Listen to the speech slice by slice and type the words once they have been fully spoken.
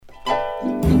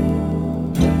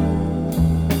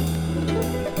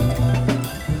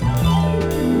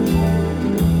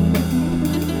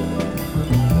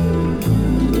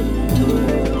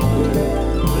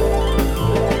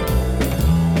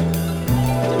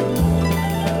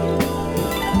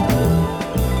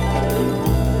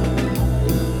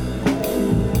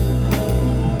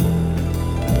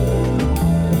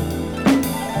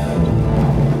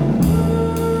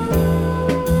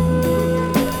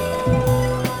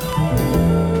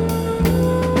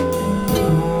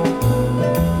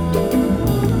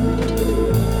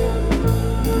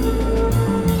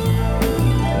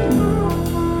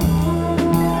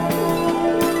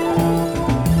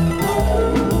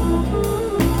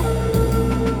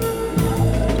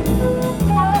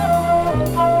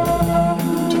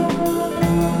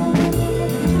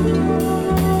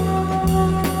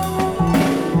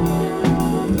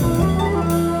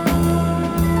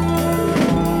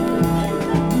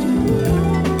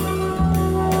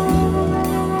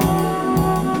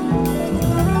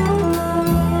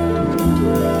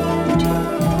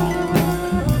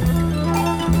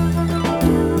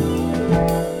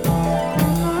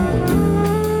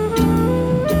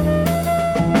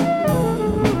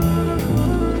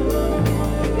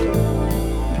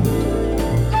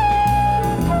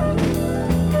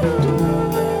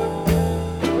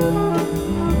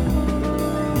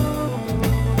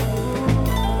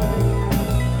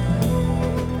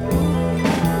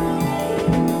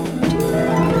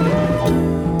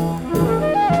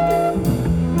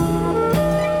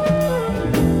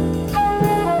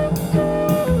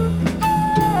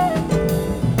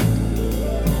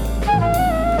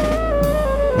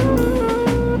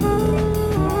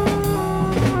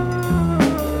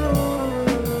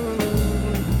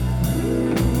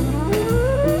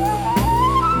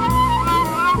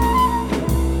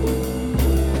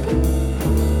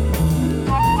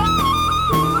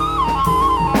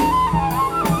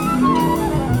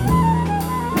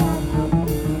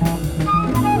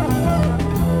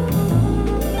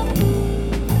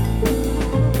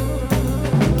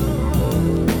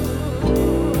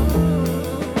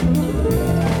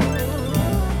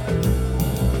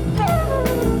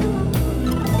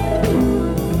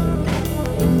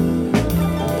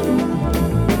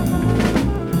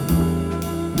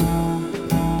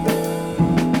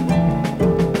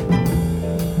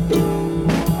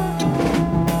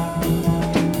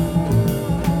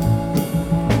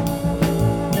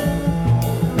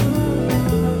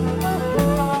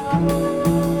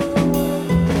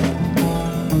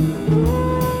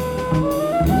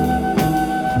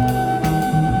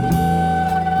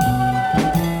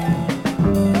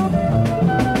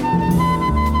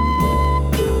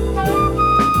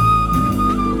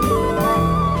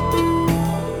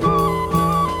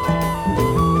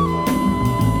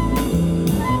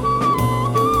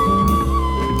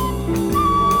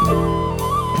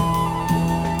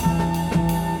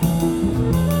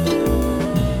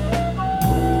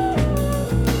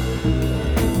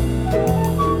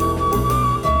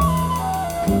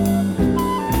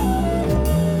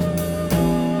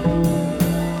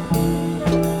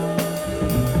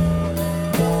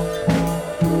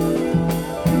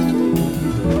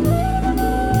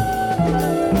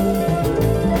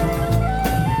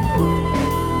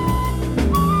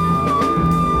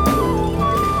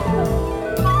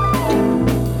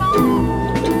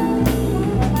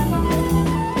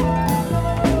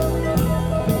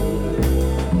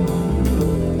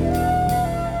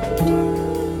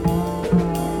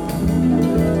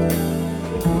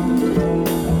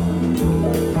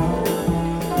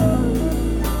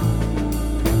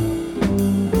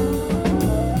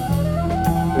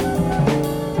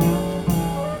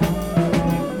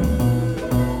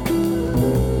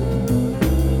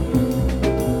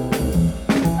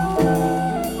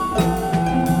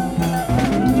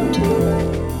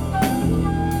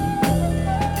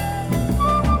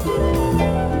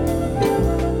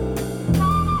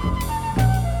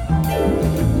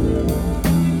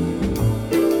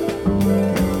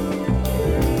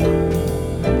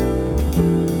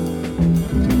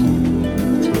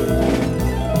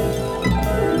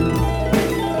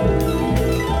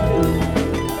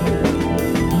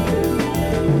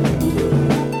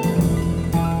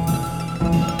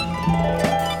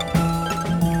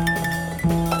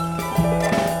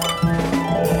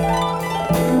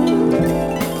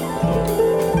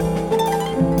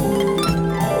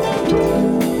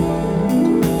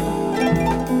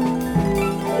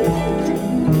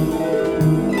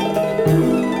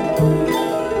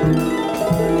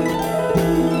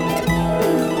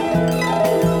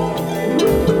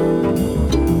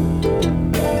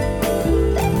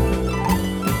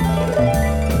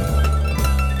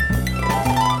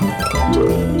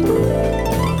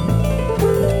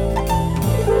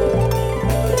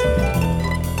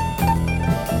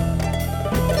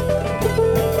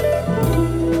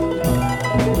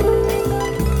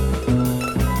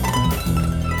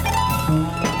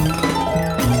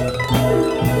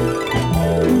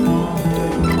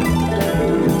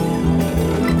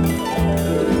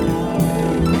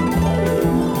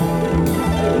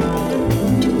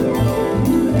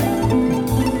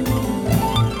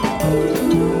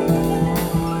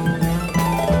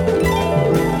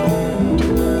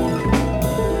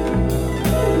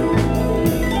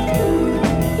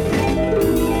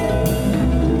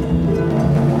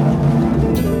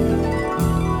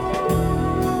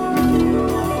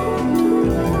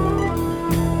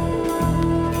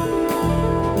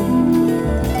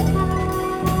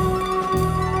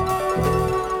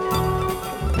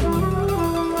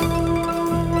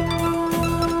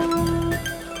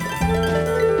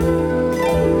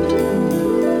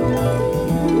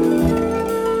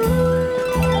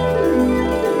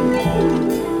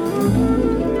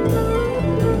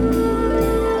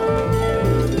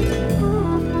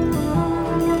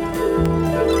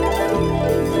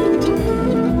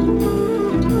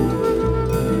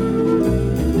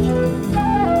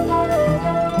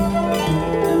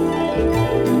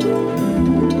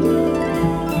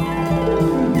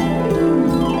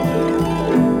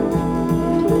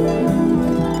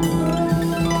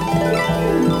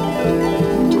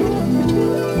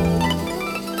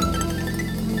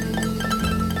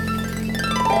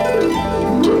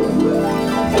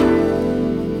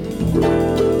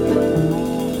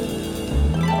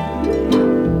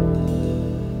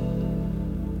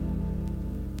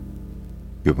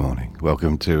Good morning.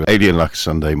 Welcome to Alien Luck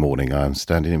Sunday morning. I'm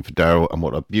standing in for Daryl, and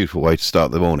what a beautiful way to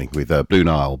start the morning with Blue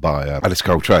Nile by Alice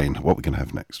Coltrane. What we're going to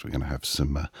have next? We're going to have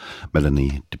some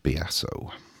Melanie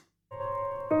DiBiaso.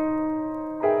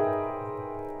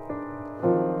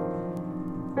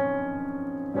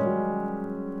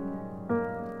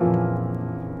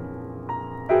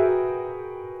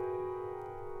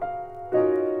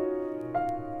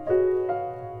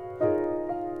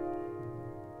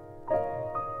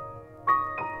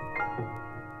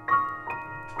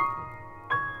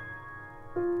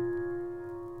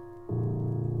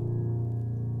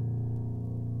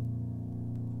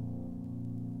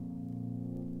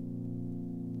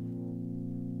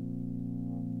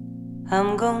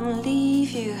 I'm gonna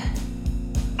leave you.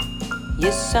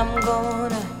 Yes, I'm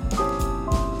gonna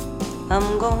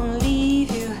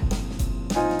leave you.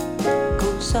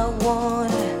 'Cause I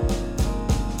wanna,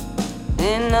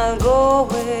 and I'll go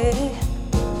with it.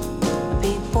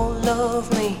 People love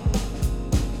me,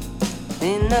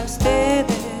 and I'll stay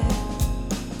there.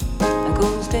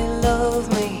 'Cause they love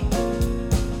me.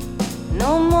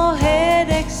 No more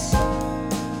headaches,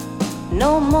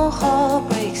 no more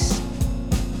heartbreaks.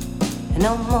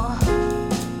 No more,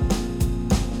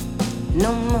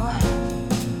 no more.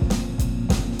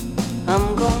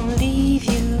 I'm gonna leave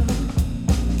you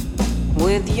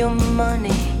with your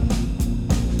money.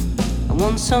 I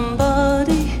want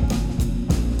somebody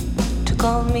to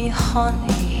call me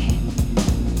honey.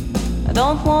 I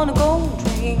don't wanna gold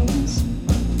rings,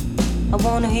 I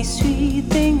wanna hear sweet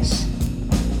things.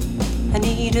 I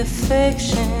need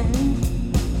affection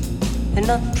and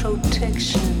not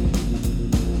protection.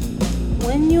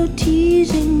 When you're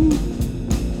teasing,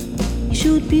 you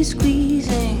should be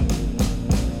squeezing.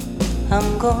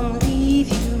 I'm gonna leave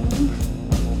you.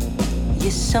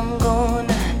 Yes, I'm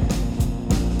gonna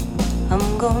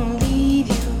leave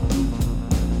you.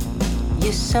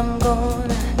 Yes, I'm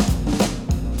gonna.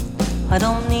 I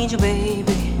don't need you,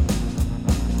 baby,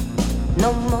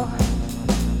 no more.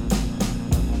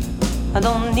 I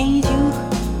don't need you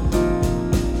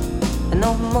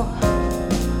no more.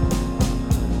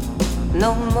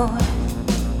 No more,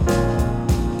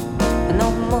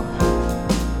 no more,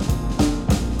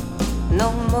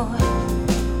 no more.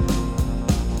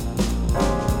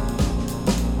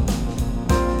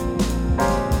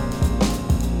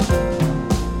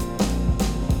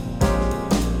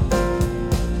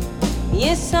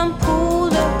 Yes, I'm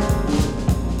pulled up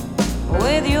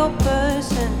with your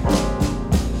person,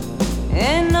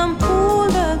 and I'm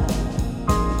pulled up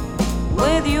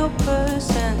with your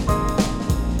person.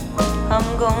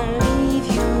 I'm gonna leave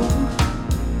you.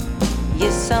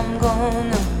 Yes, I'm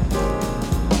gonna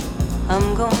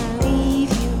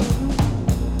leave you.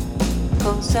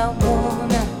 'Cause I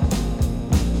wanna.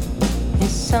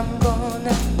 Yes, I'm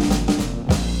gonna.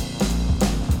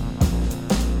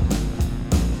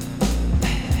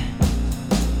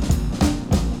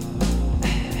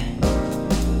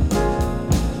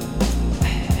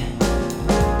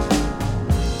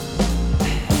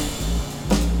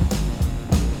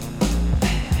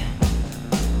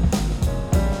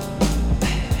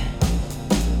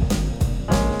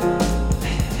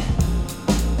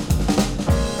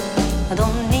 I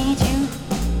don't need you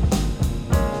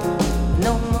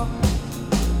no more.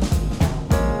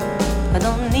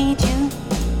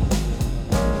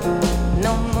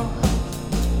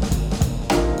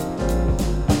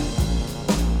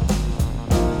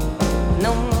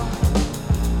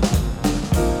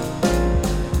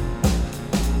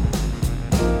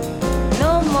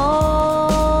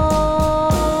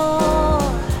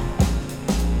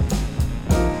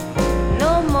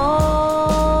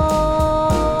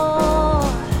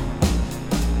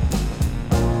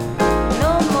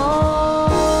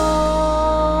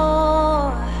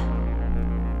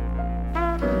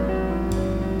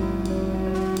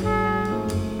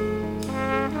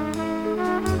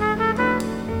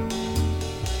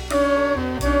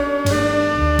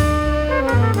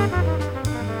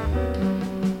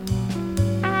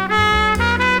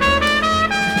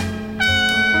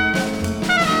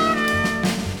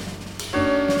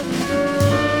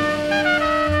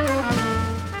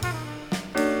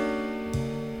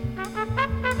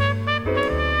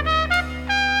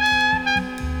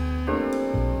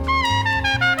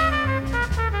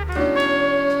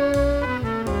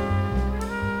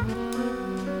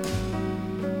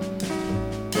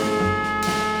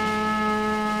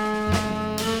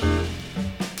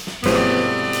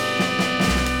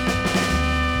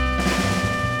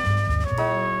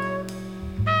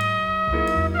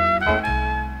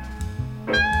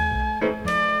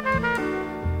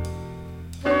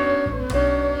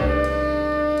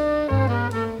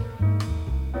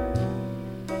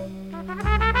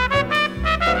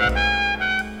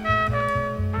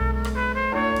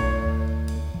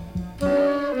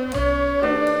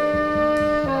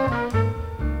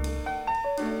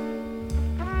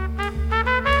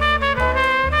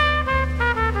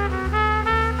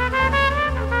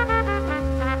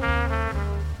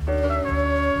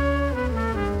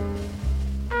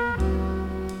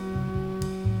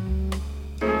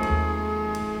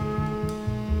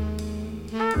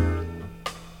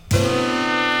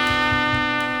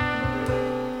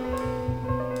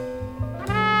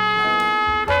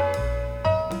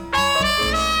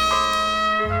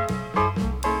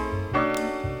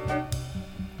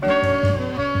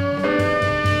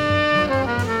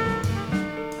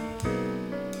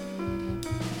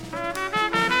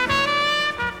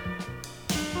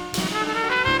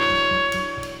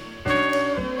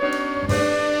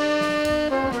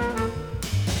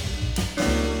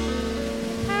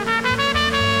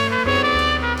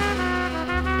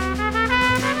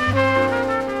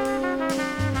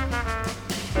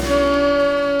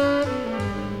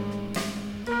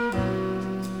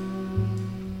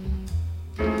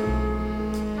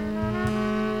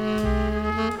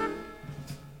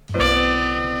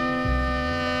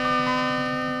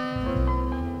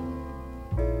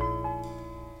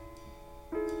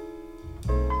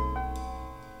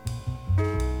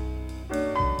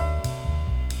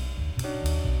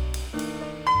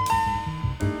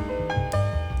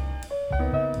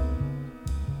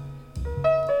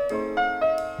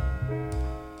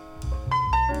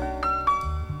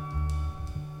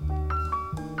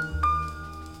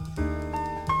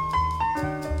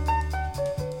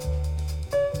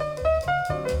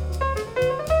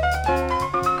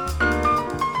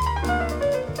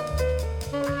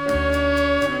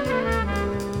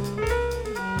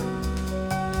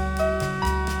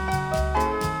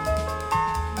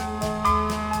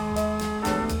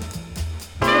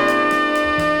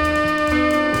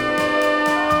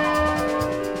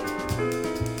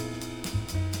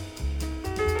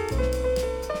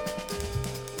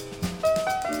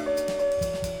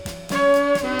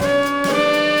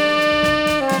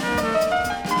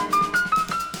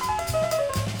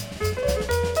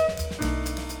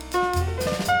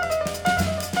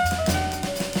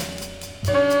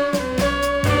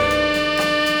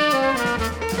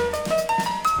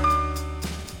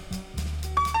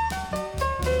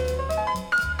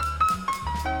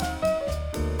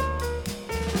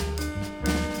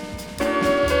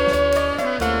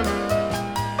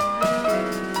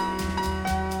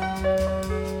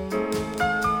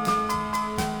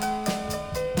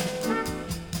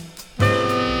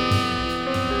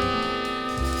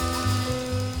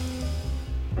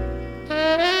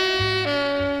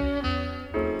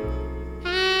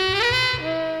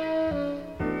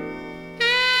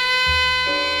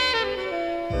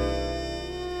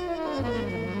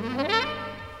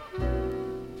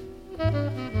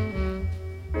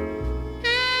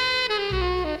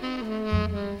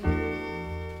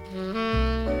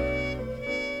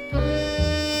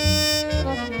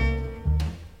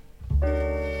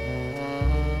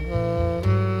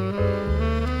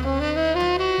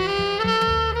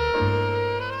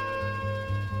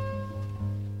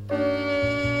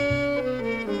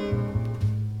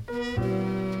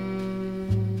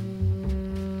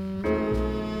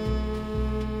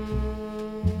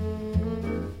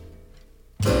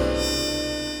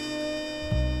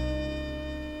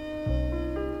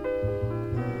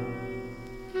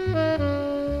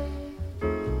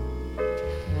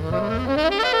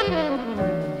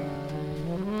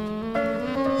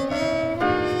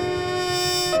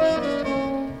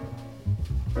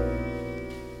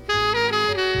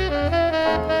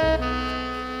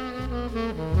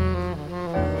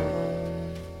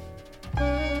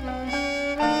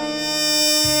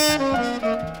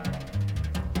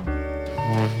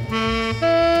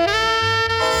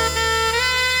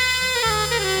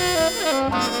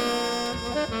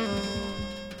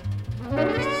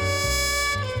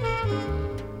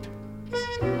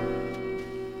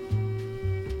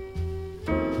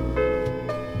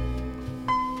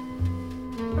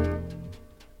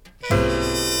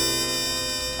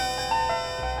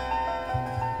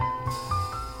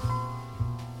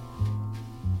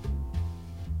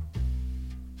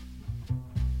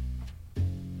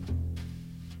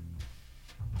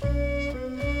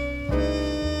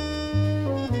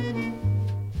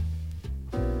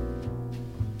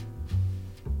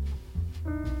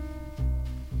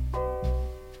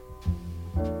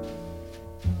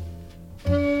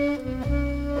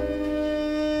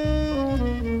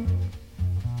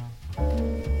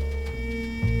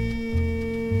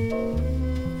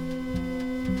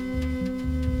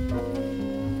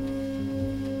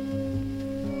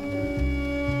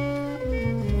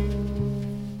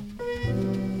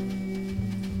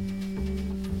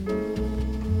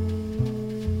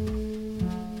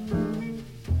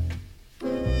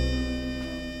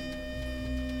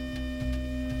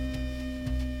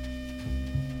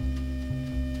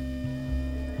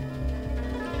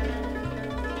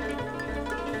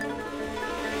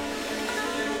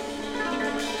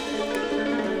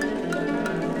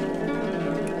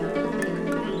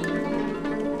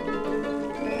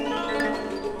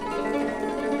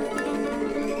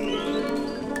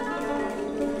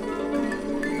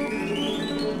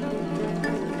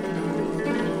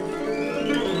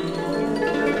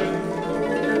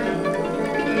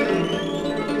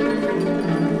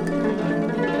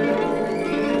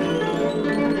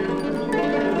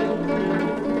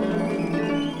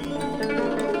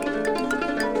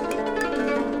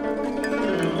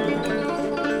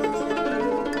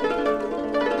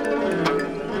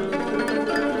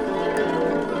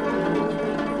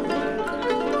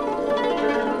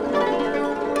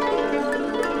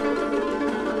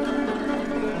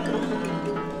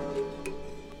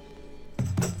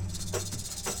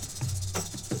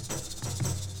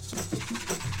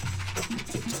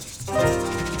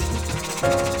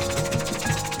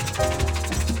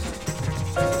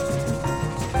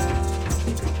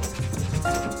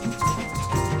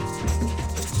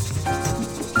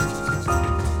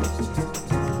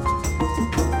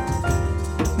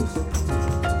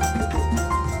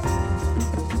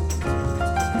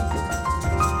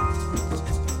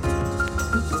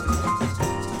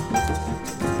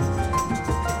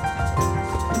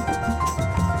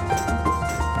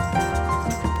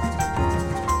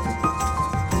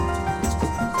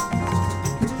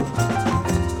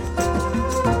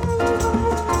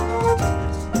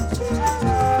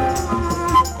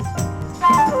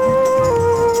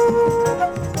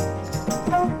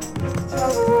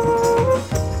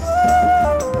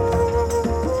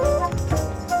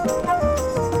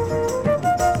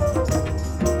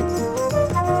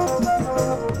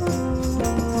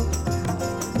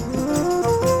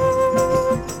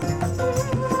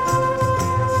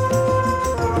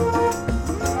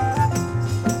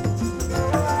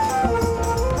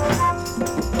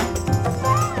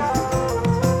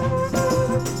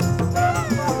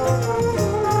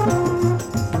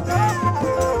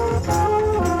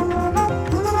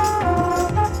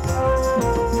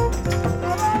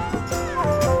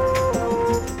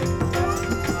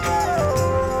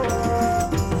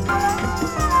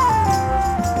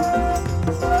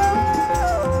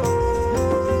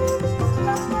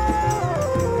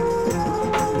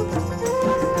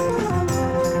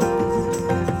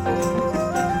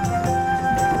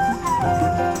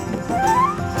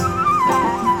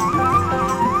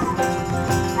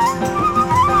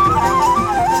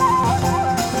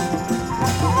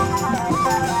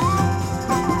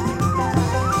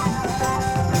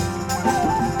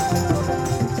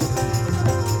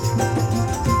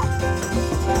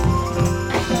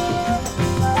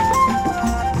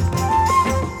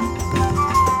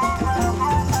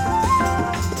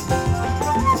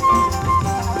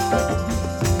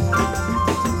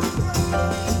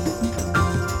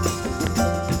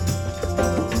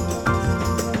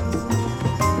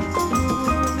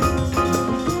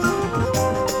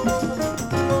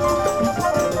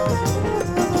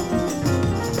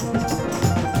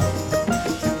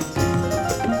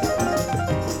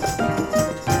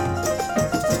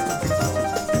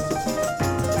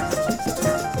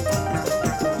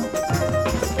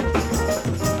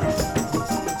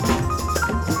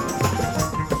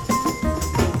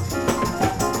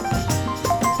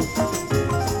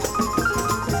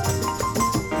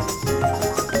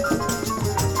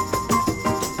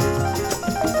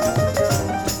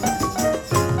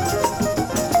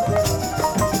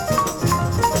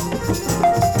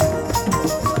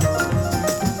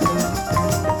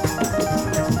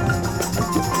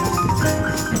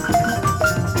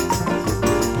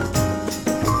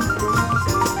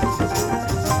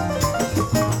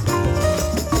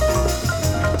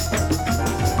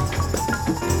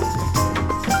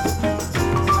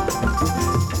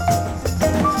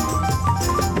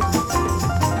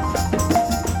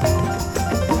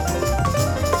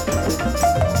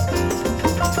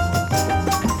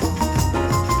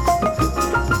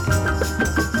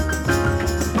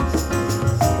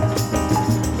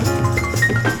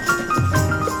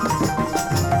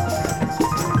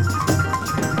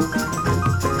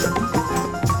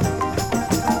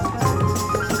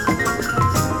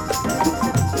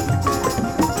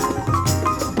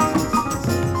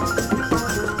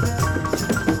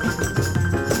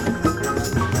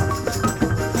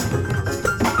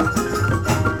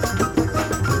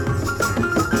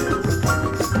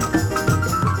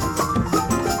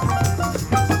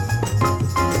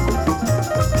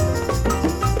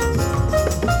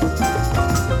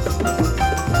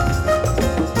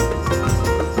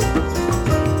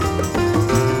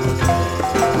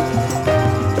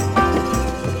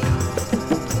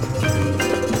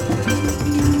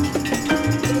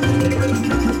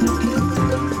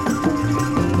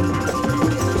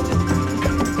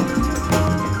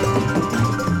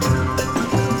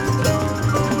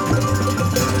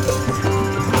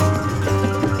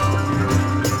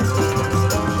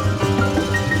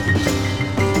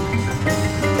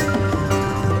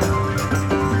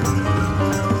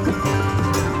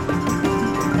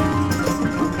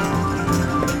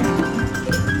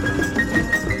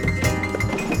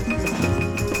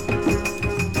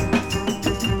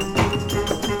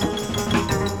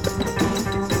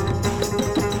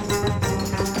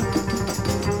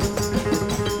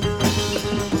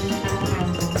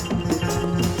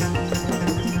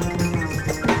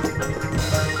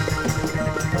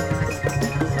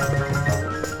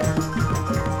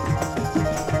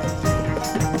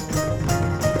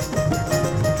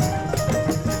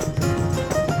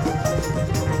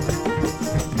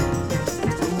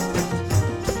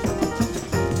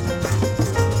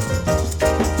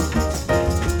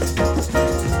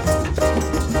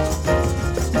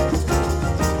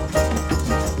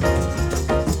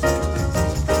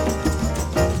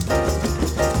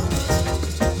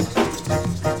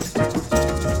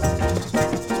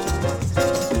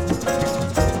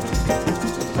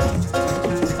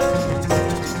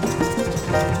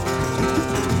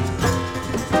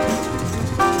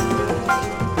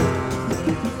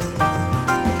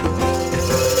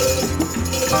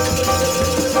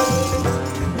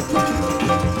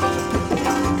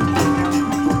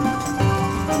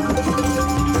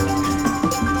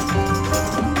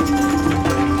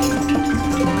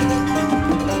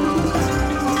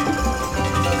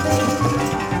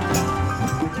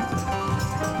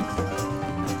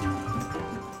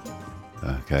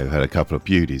 Okay, we've had a couple of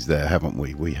beauties there, haven't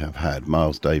we? We have had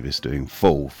Miles Davis doing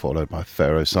Fall, followed by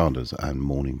Pharoah Sanders and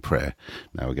Morning Prayer.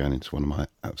 Now we're going into one of my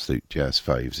absolute jazz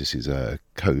faves. This is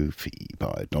Kofi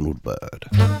by Donald Byrd.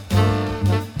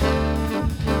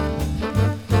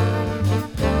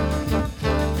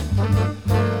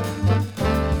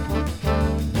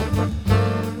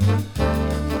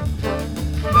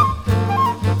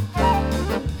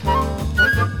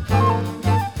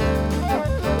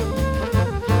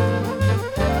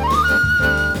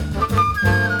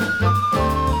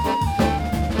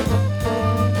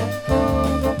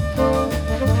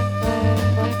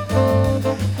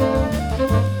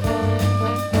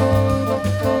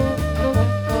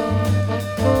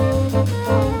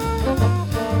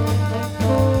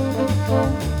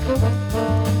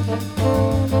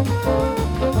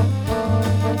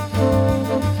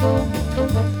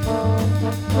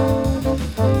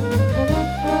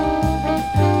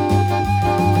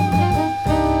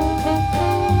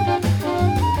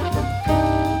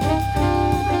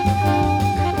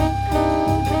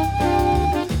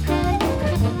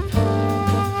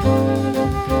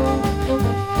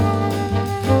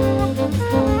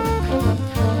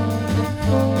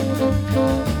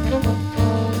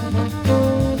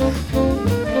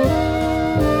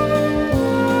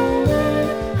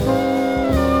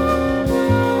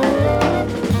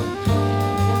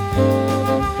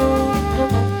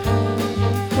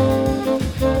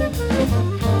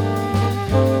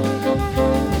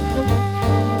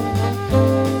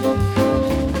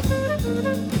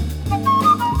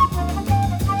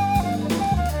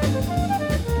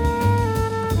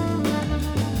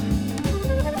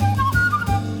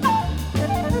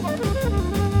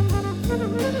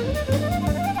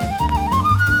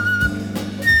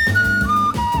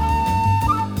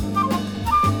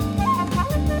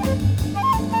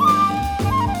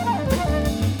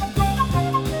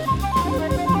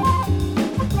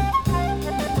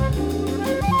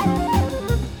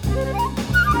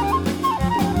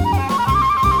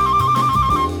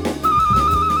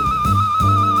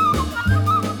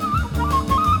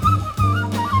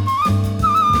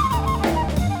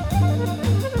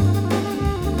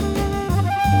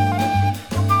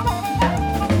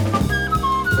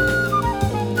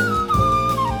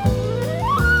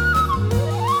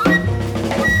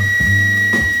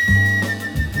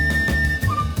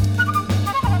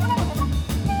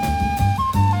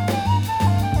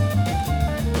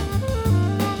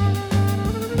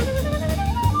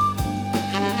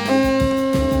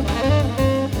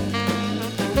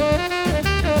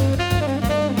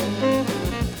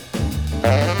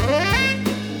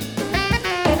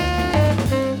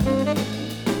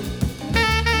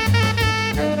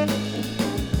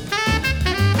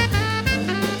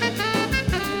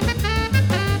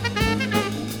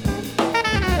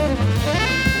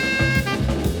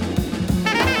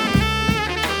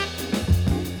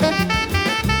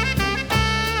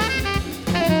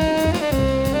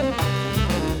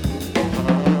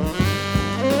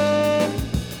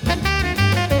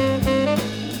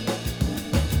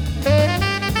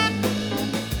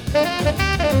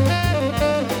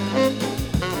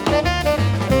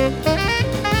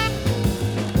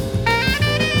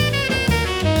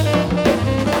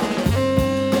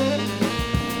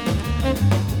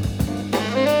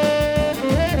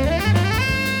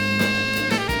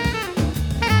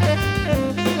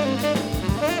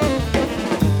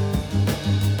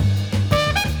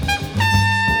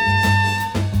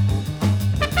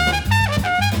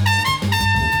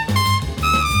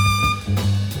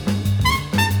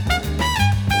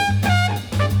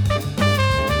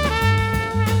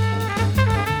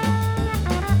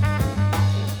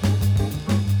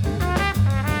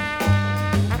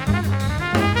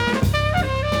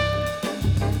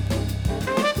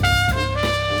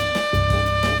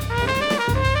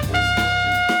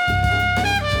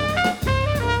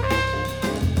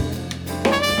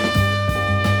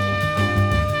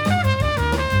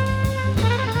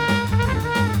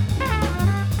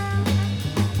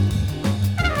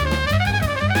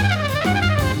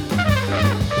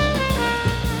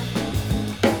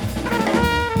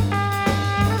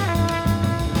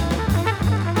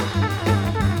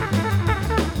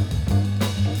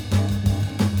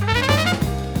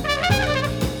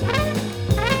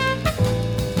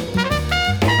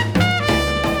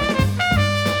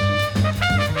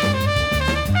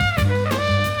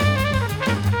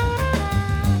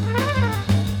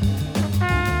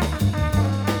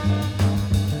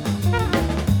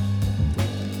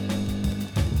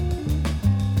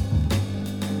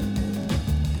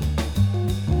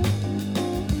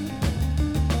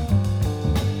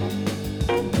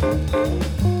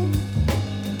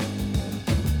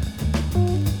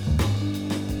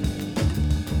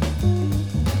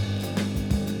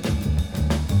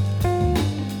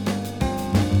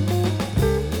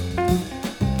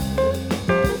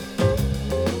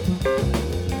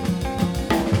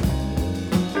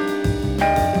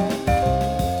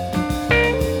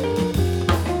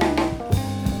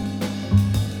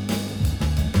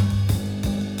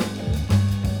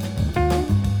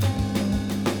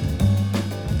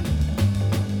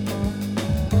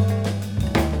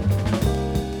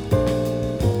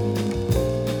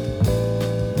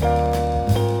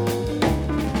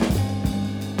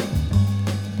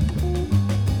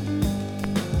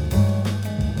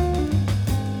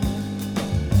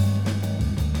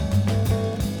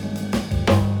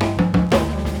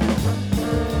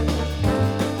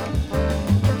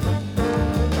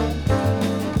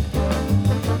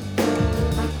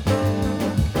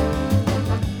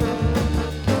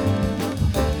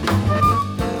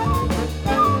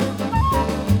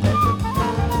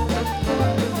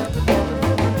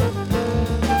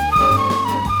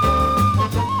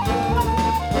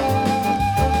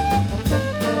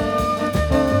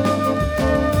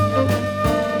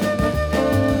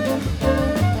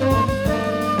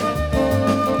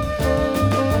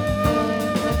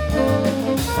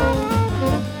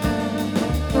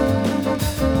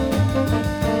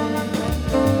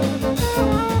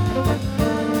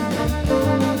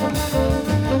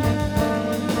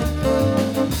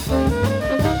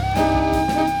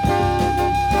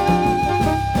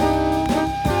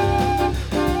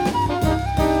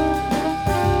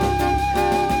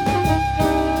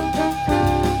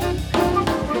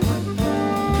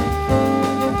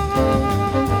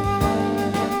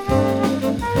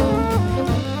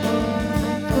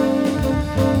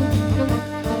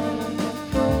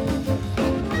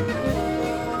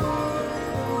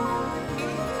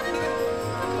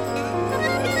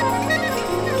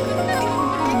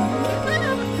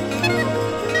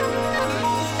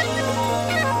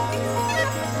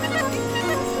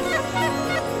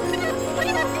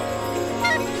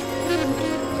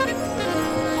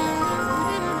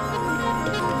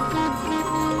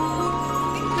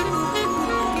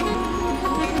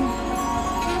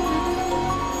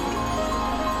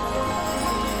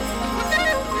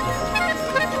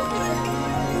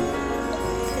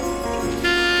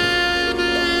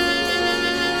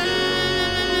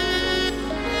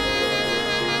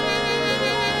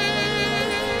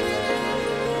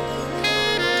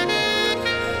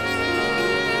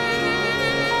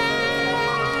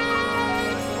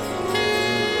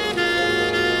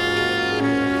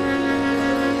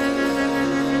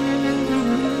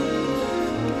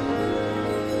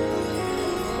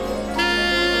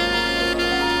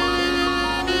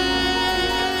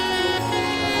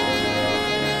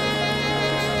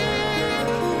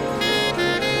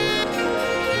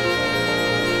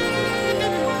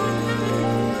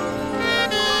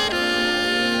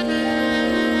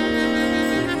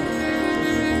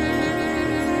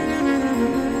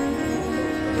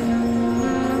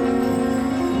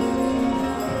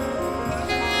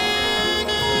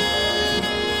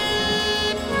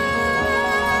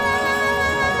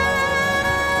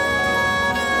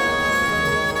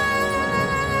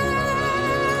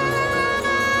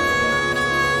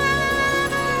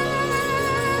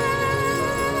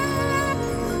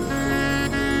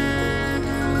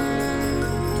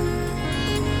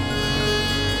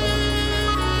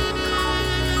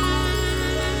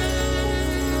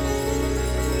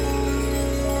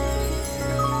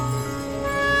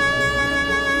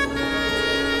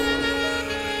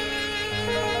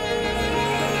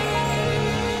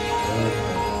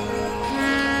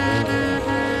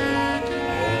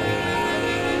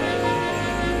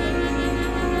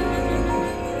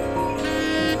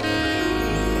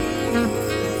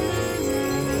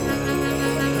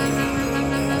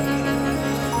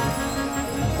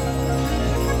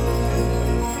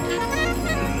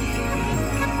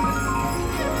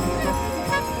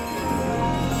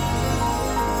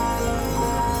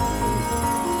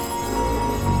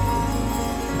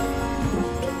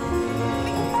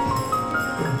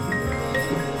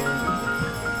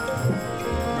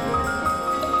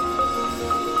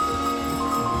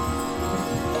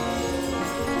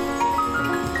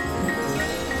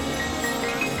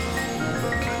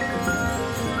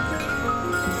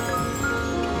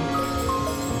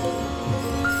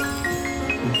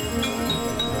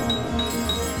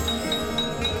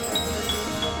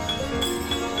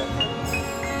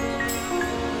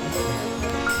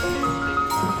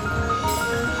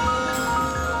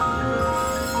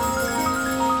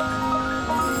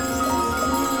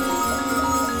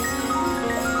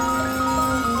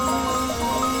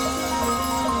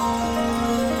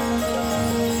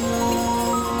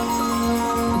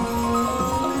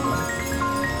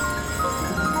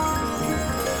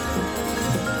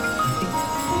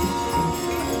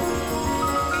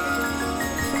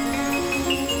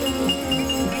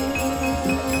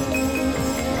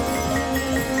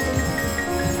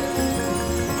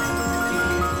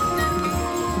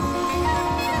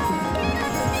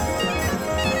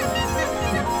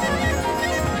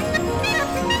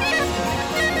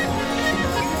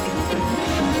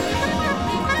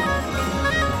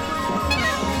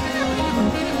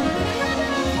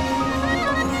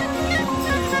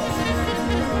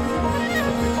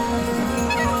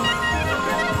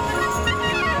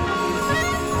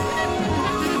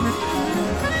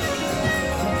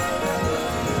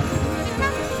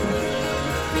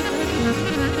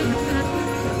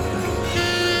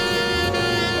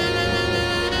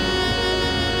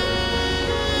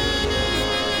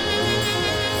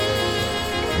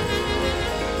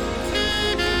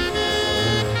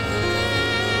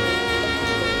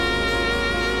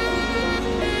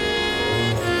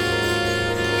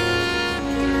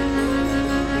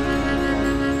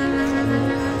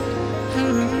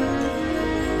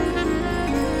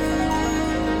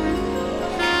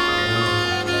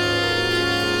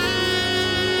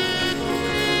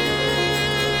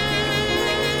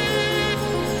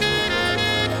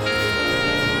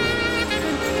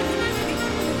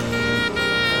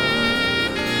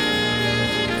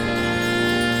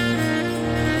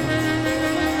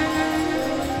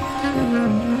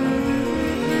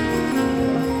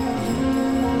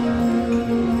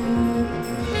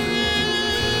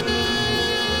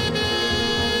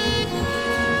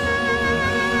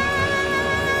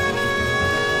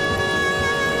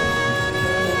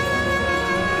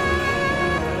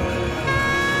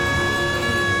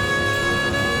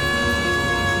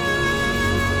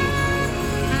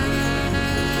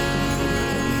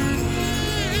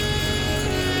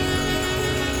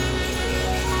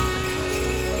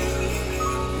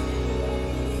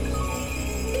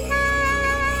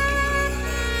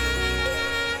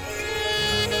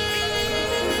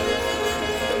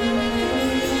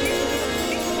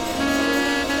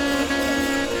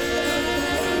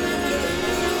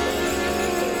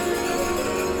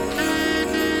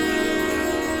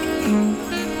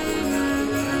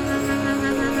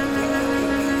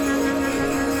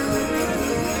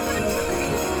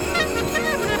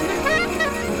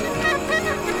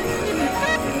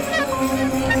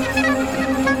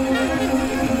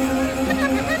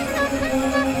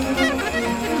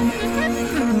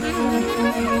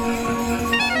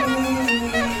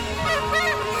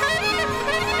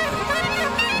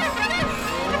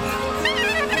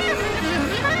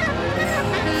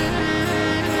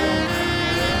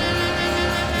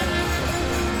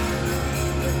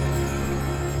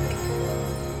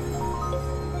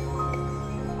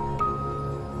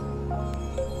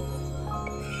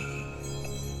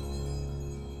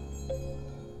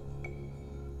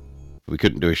 We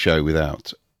couldn't do a show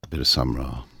without a bit of Sun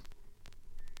Ra.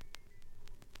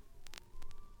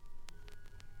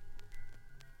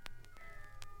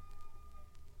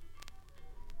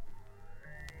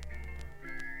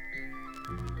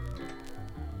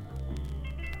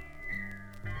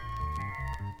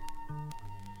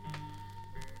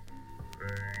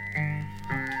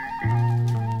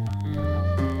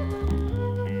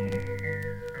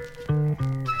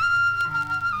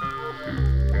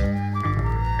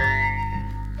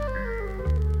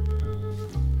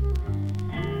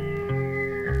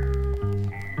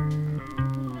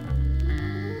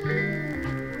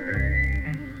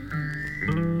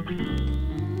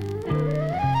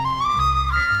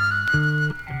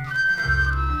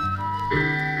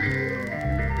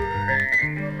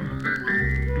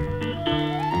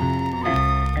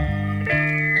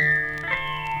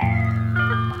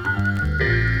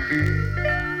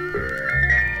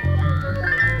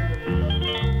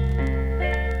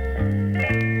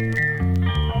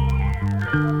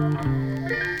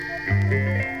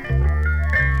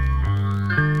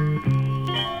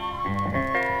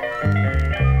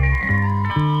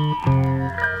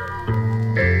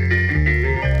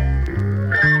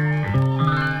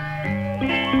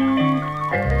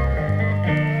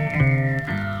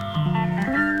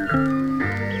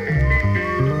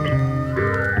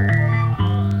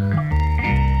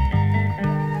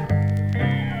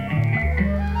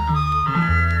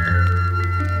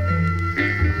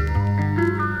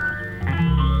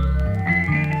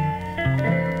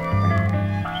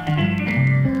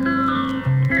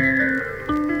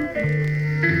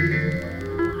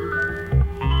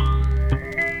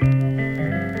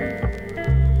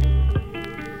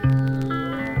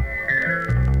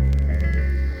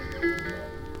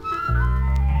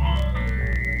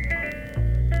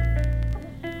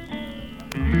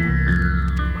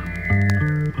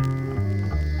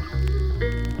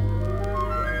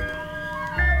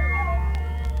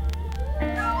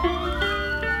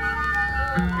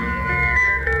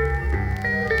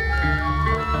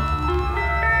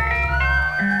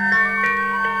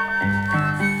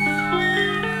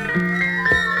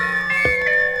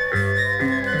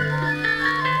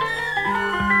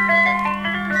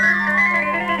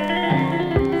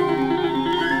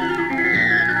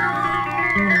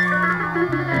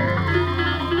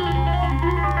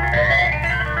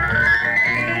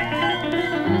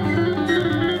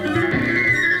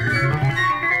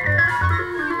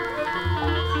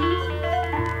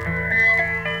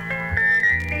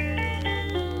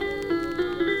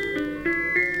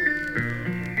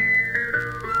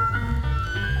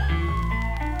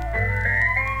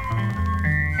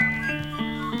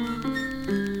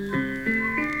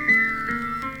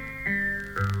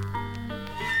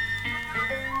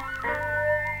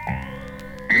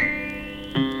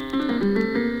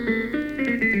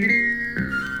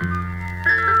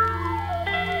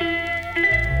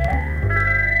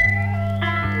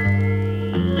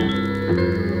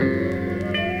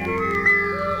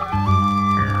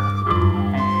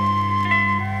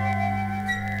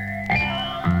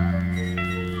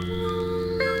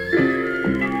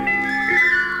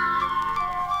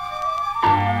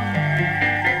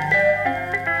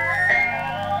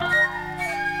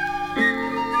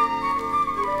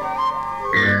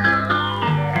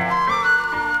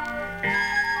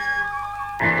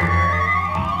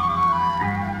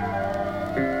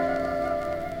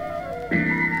 There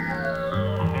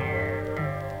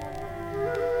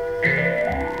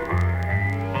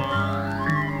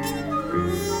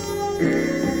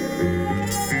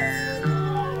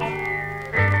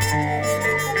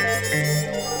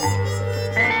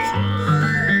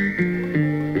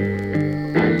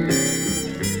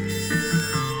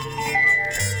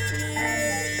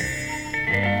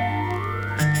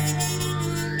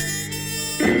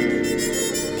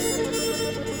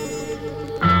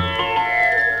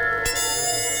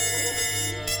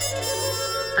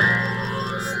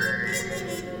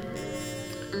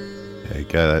you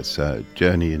go. That's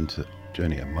Journey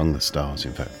Among the Stars,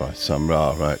 in fact, by Sun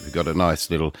Ra. Right, we've got a nice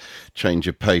little change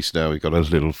of pace now. We've got a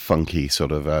little funky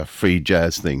sort of free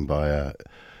jazz thing by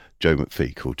Joe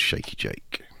McPhee called Shaky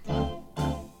Jake.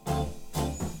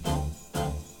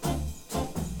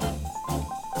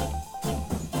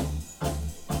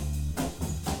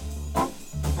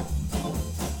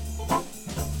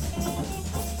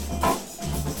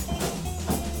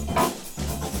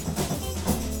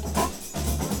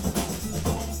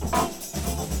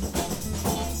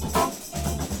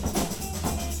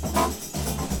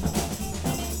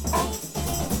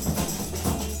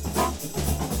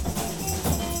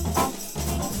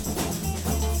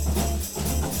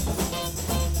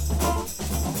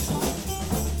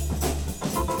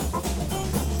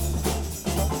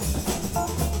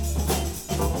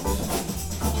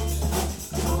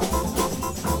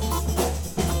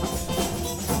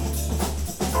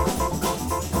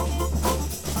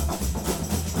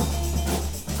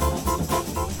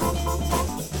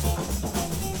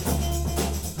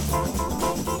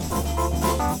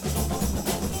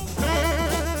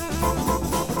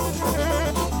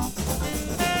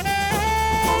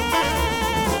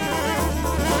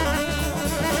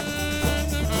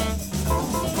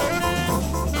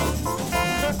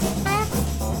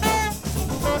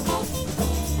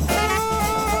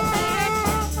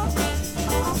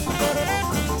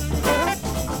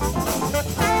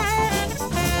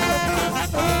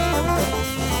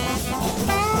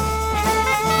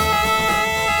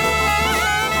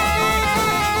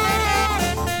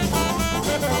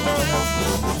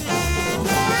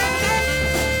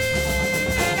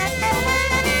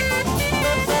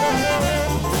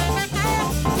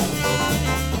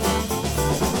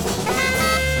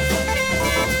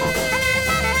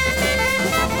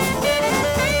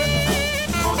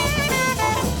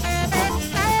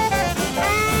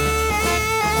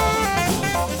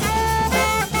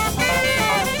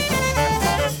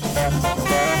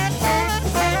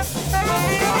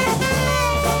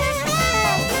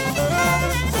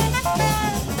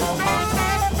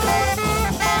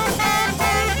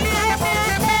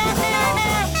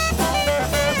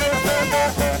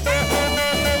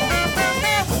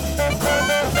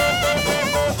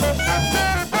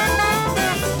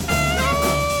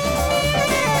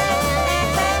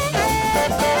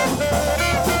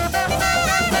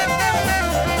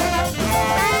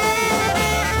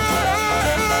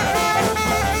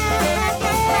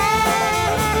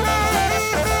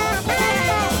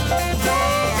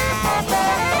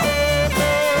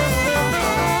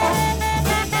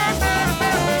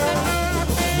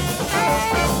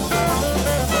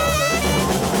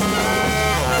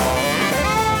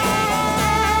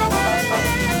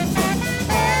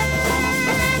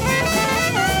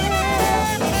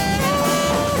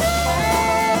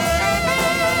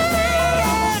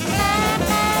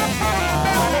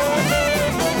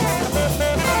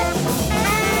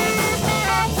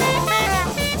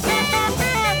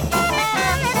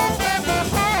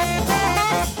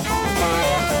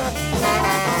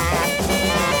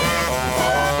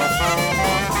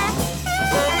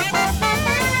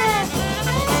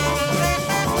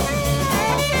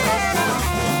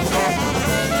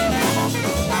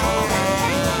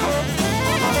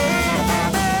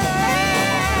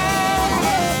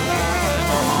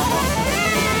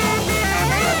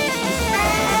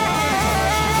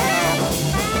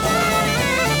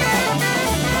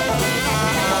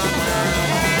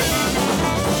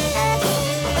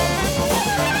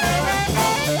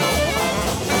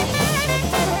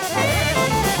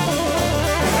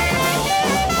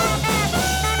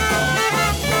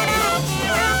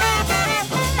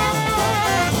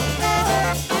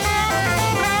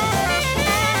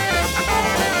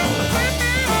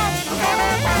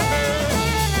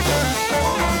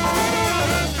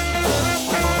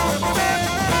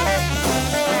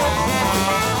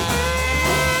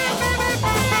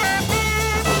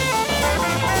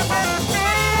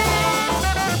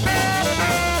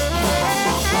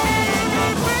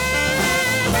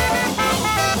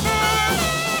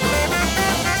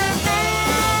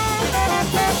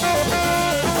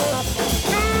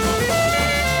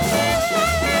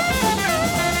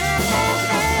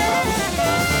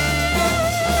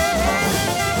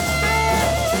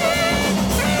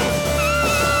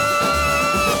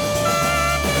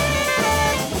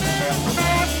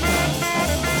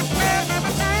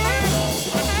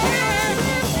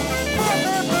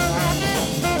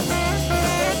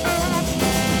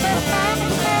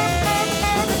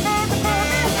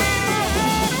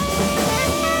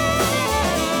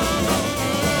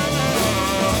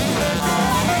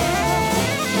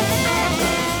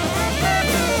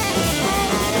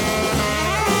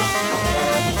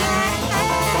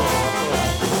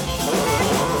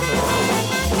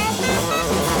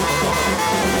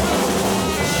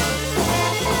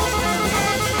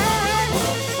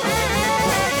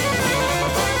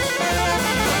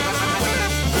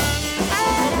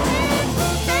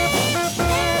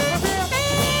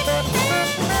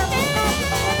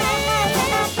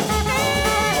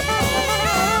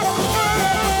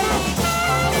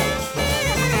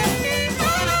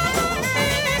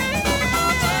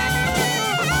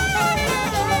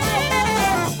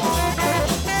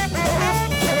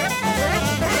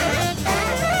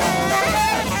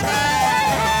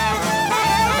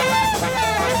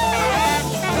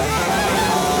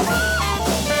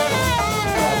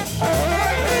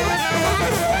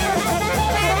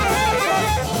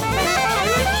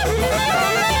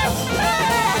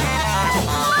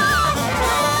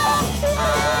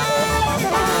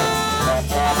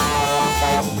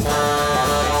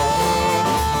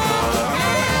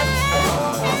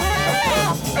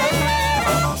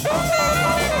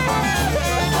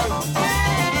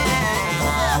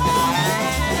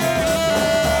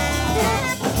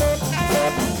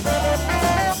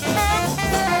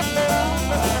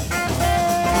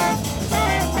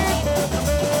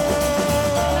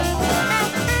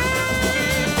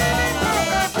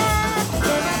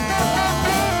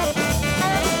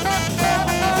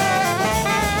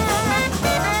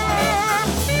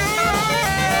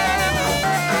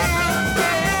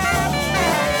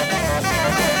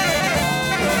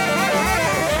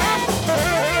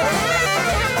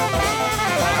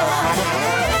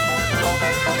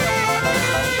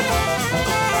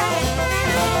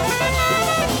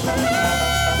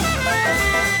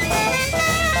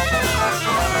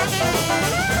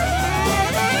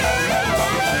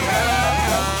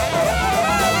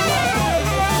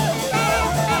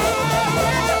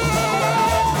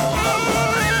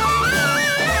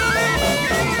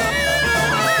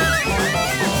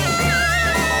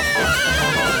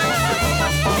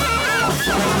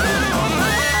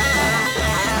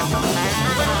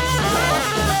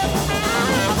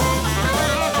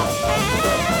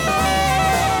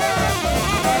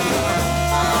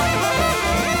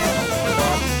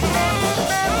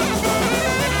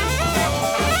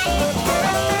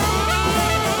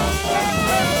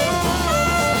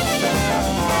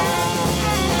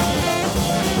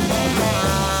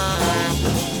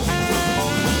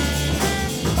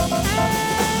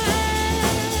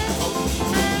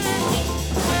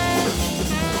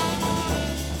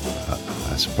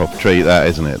 That's a proper treat, that,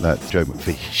 isn't it? That Joe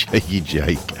McVie, Shaky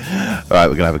Jake. All right,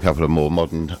 we're going to have a couple of more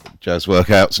modern jazz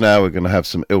workouts now. We're going to have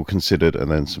some Ill Considered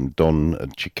and then some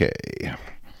Don Chiquet.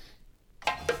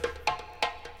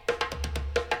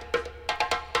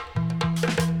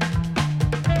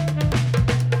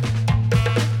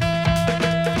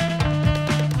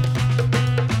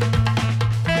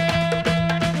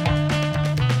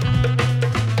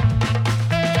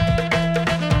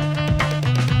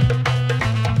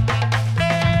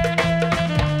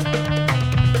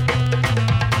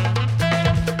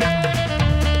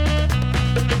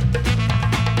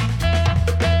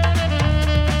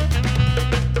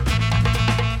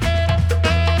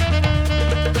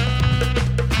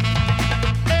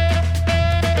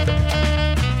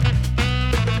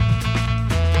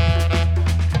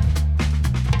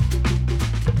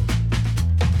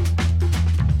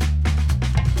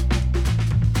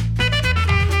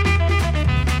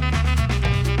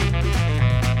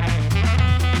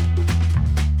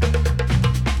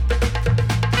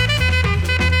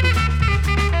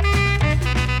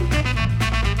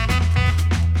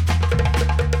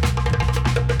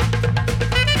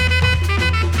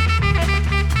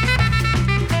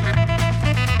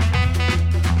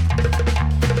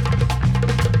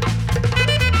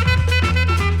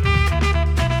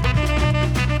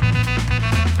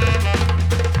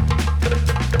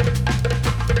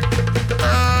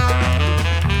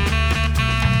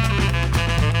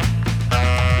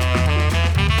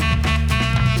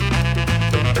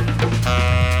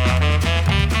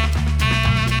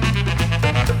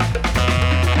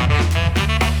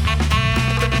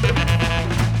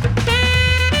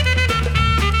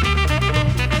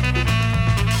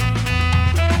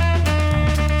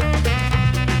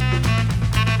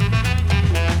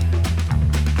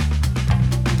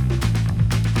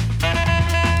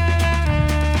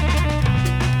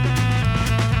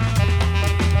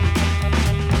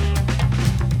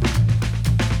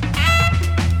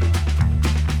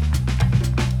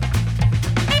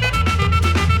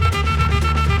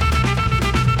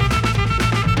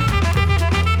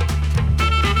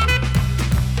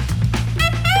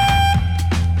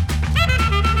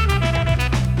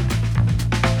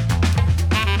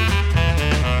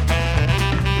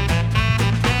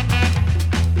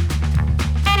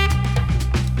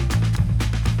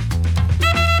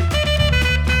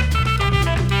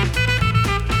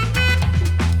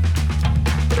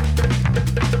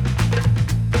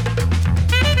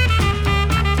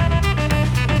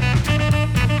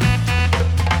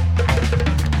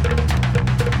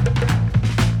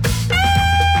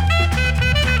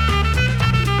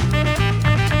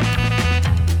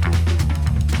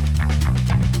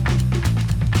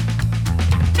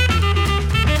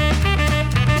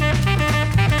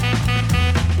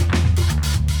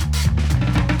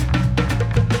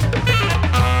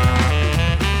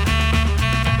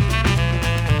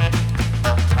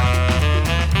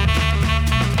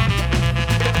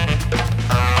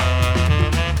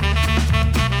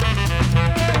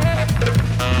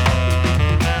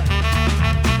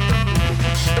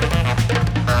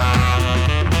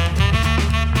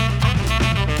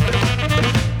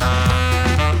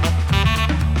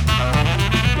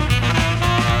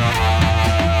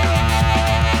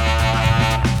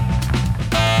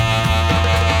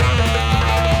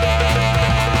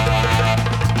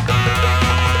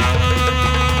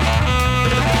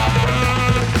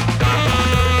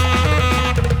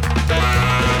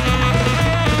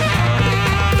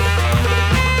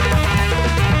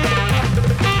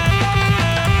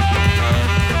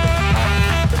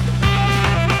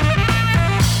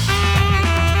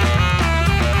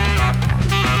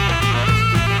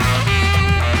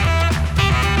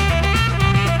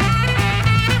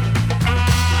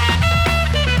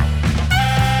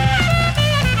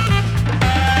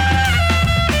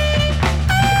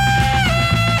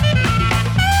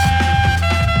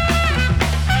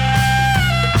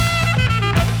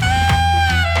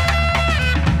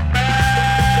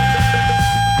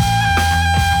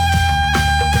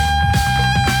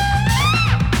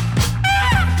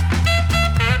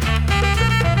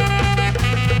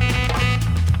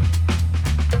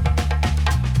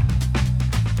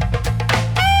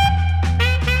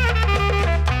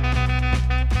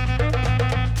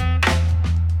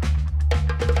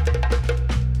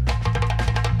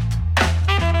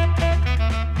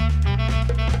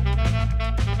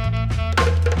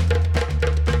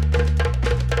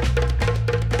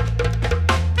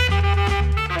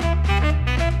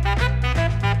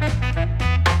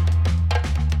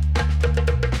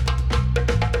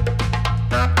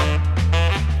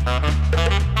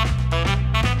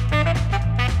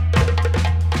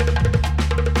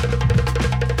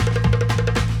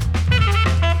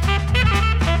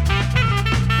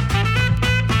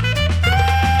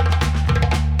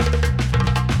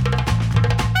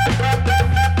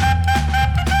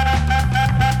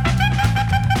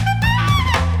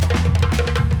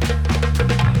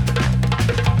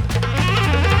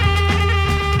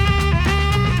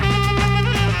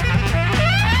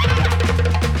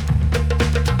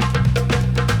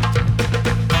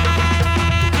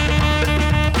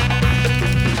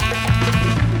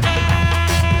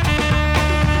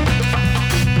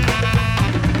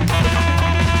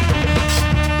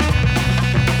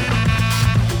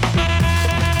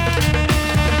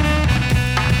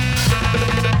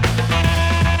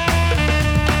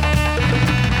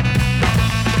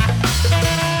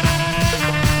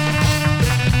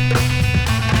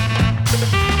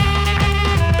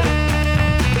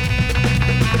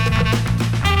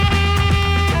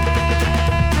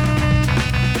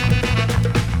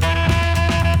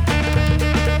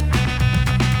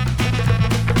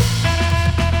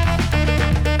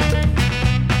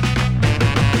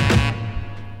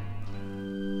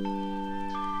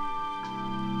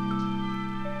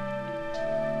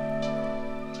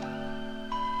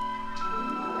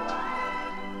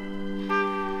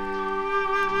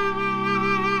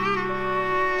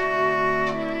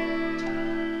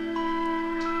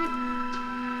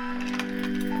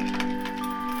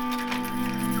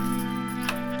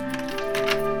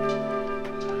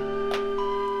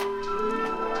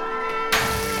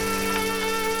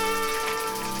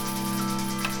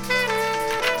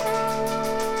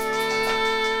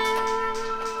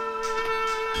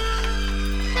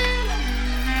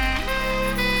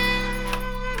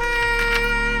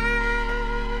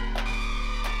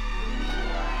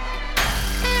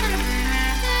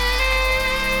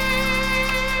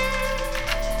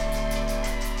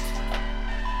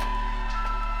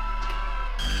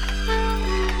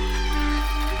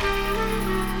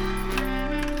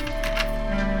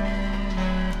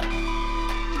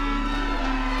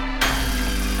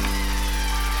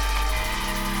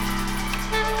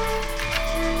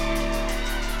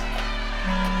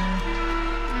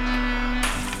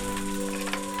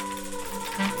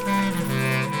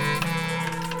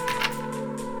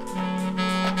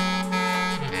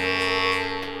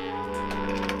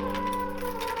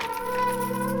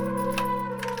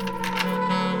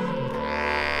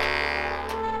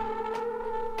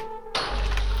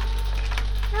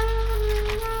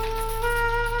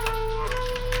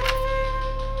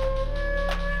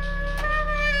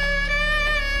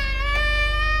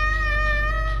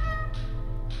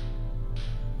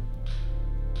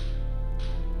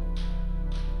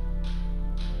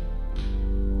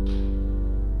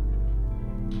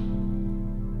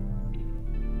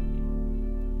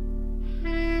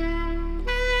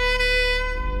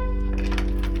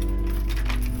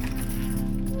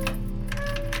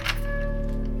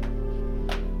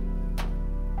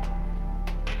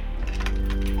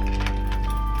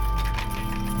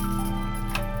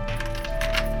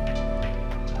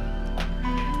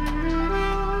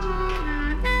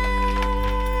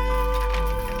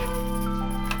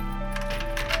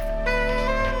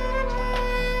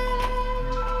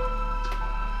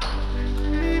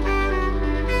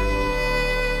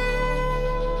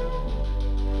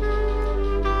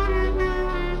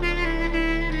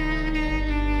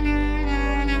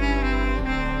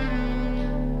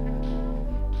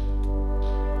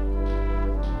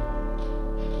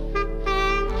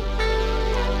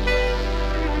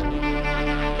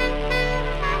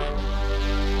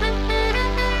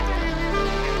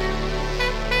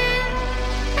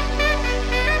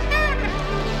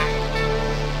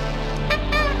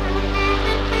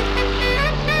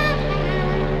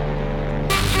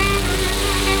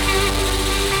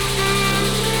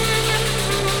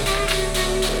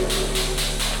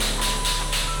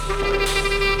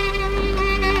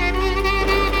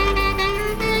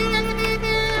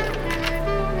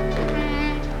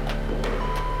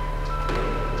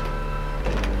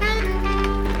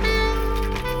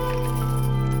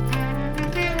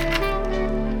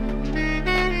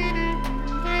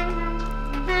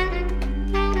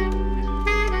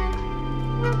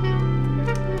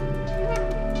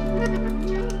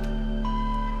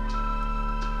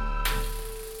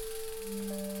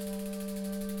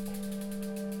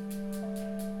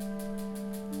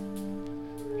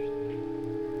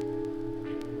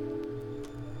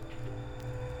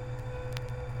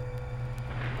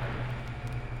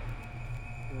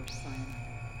 cyanide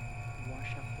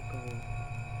wash up the gold.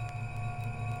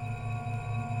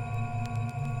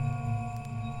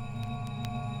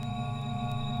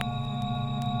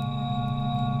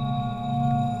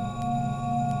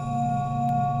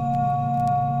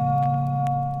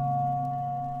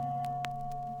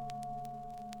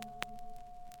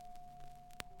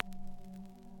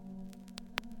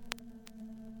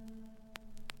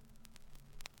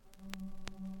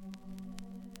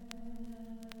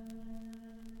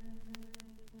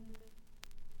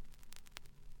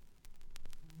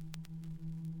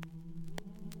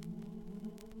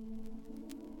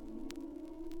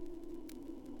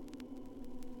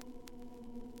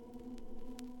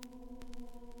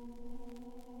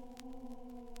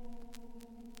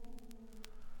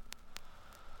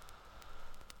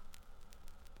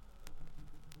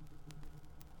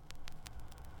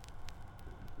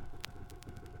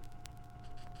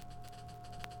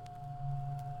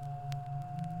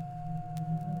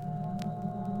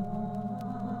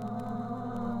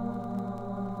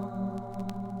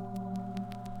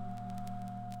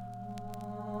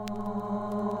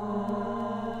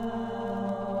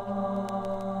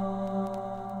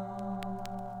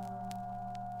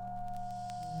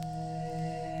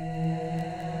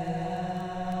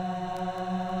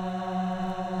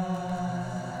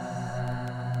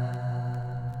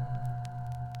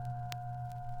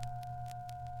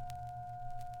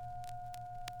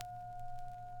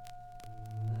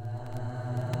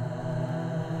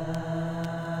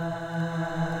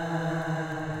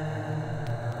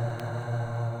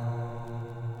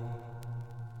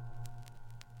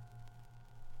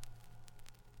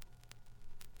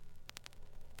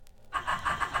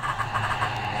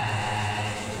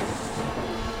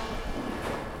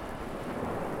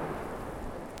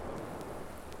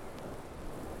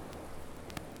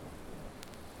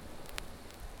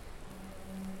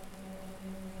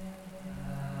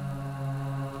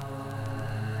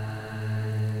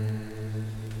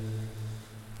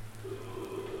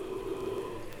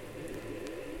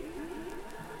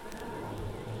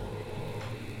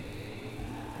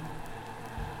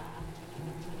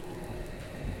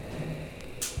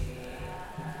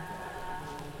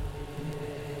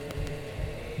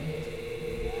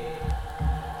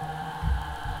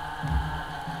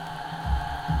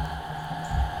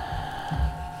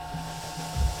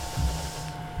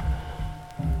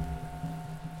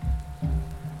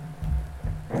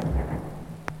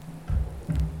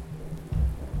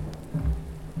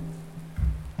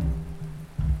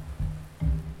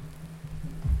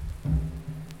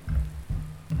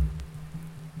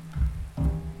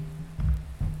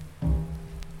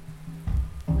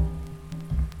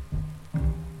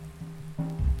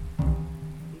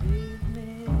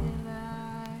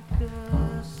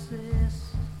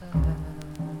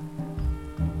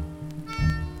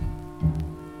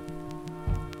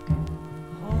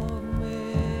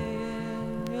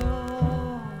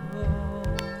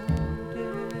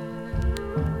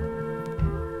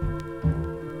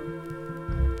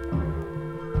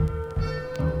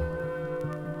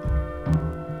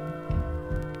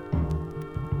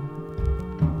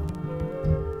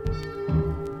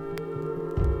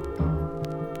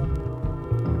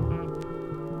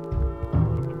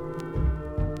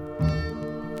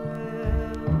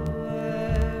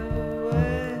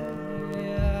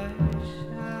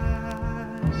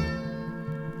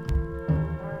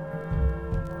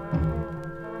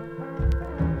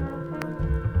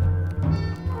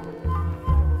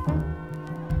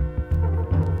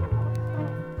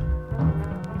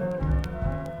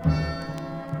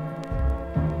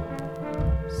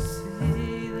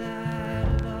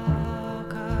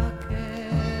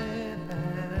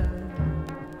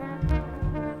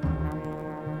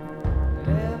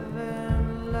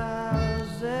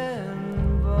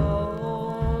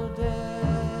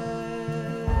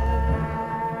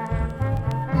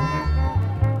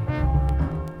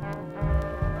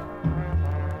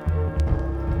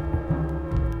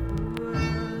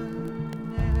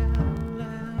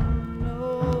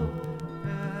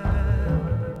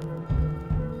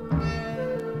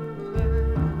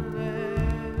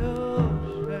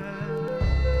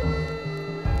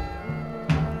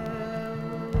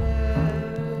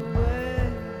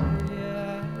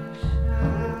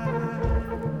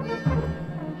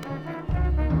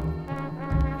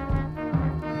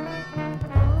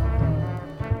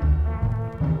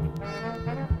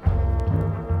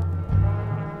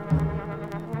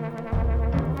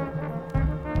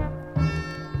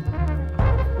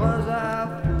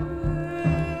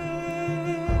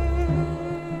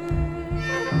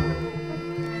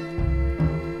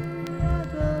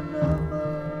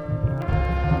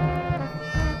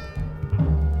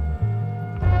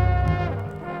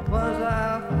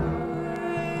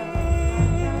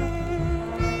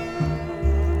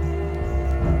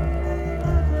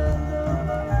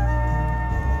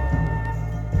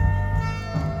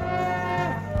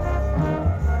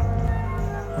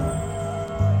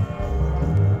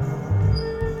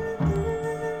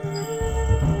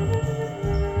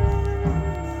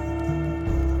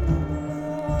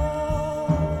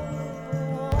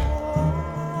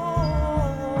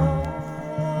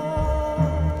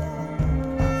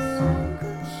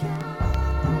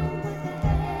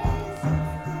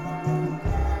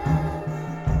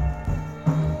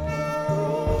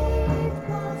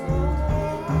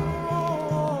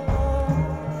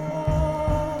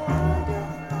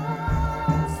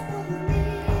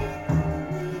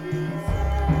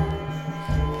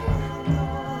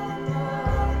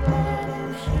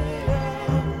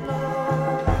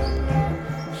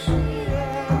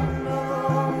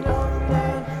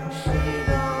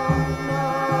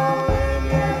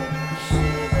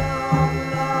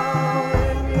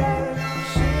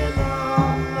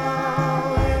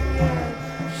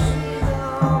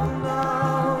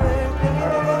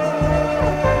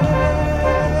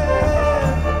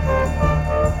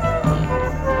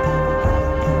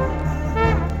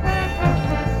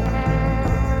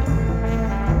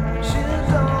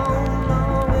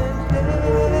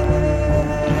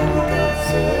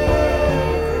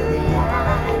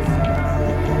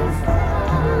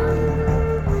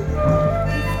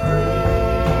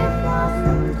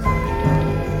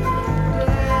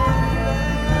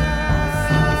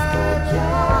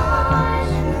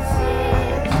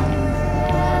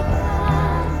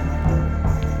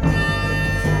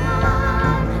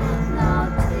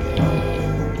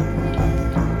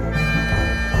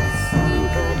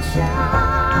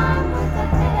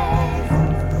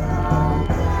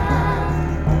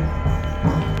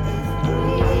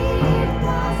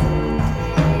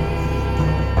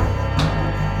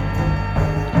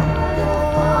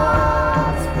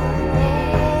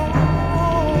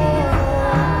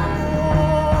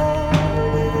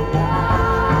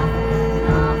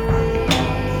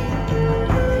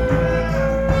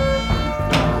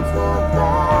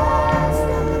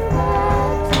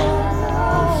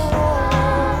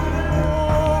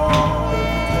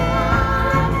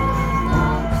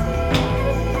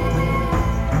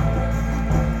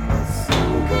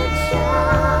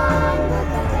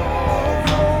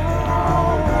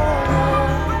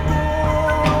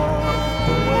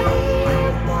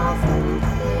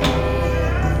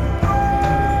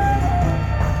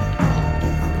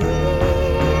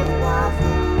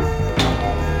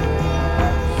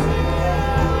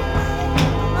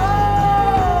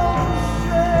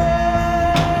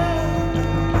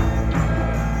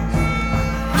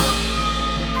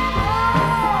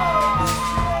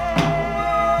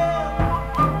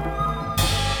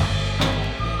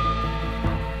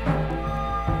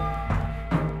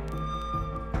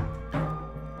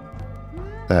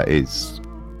 That is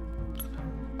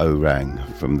Orang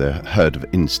from the Herd of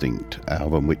Instinct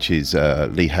album, which is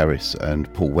Lee Harris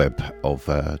and Paul Webb of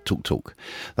Talk Talk.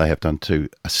 They have done 2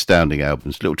 astounding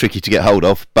albums, a little tricky to get hold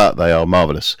of, but they are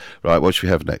marvellous. Right, what should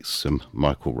we have next? Some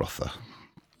Michael Rother.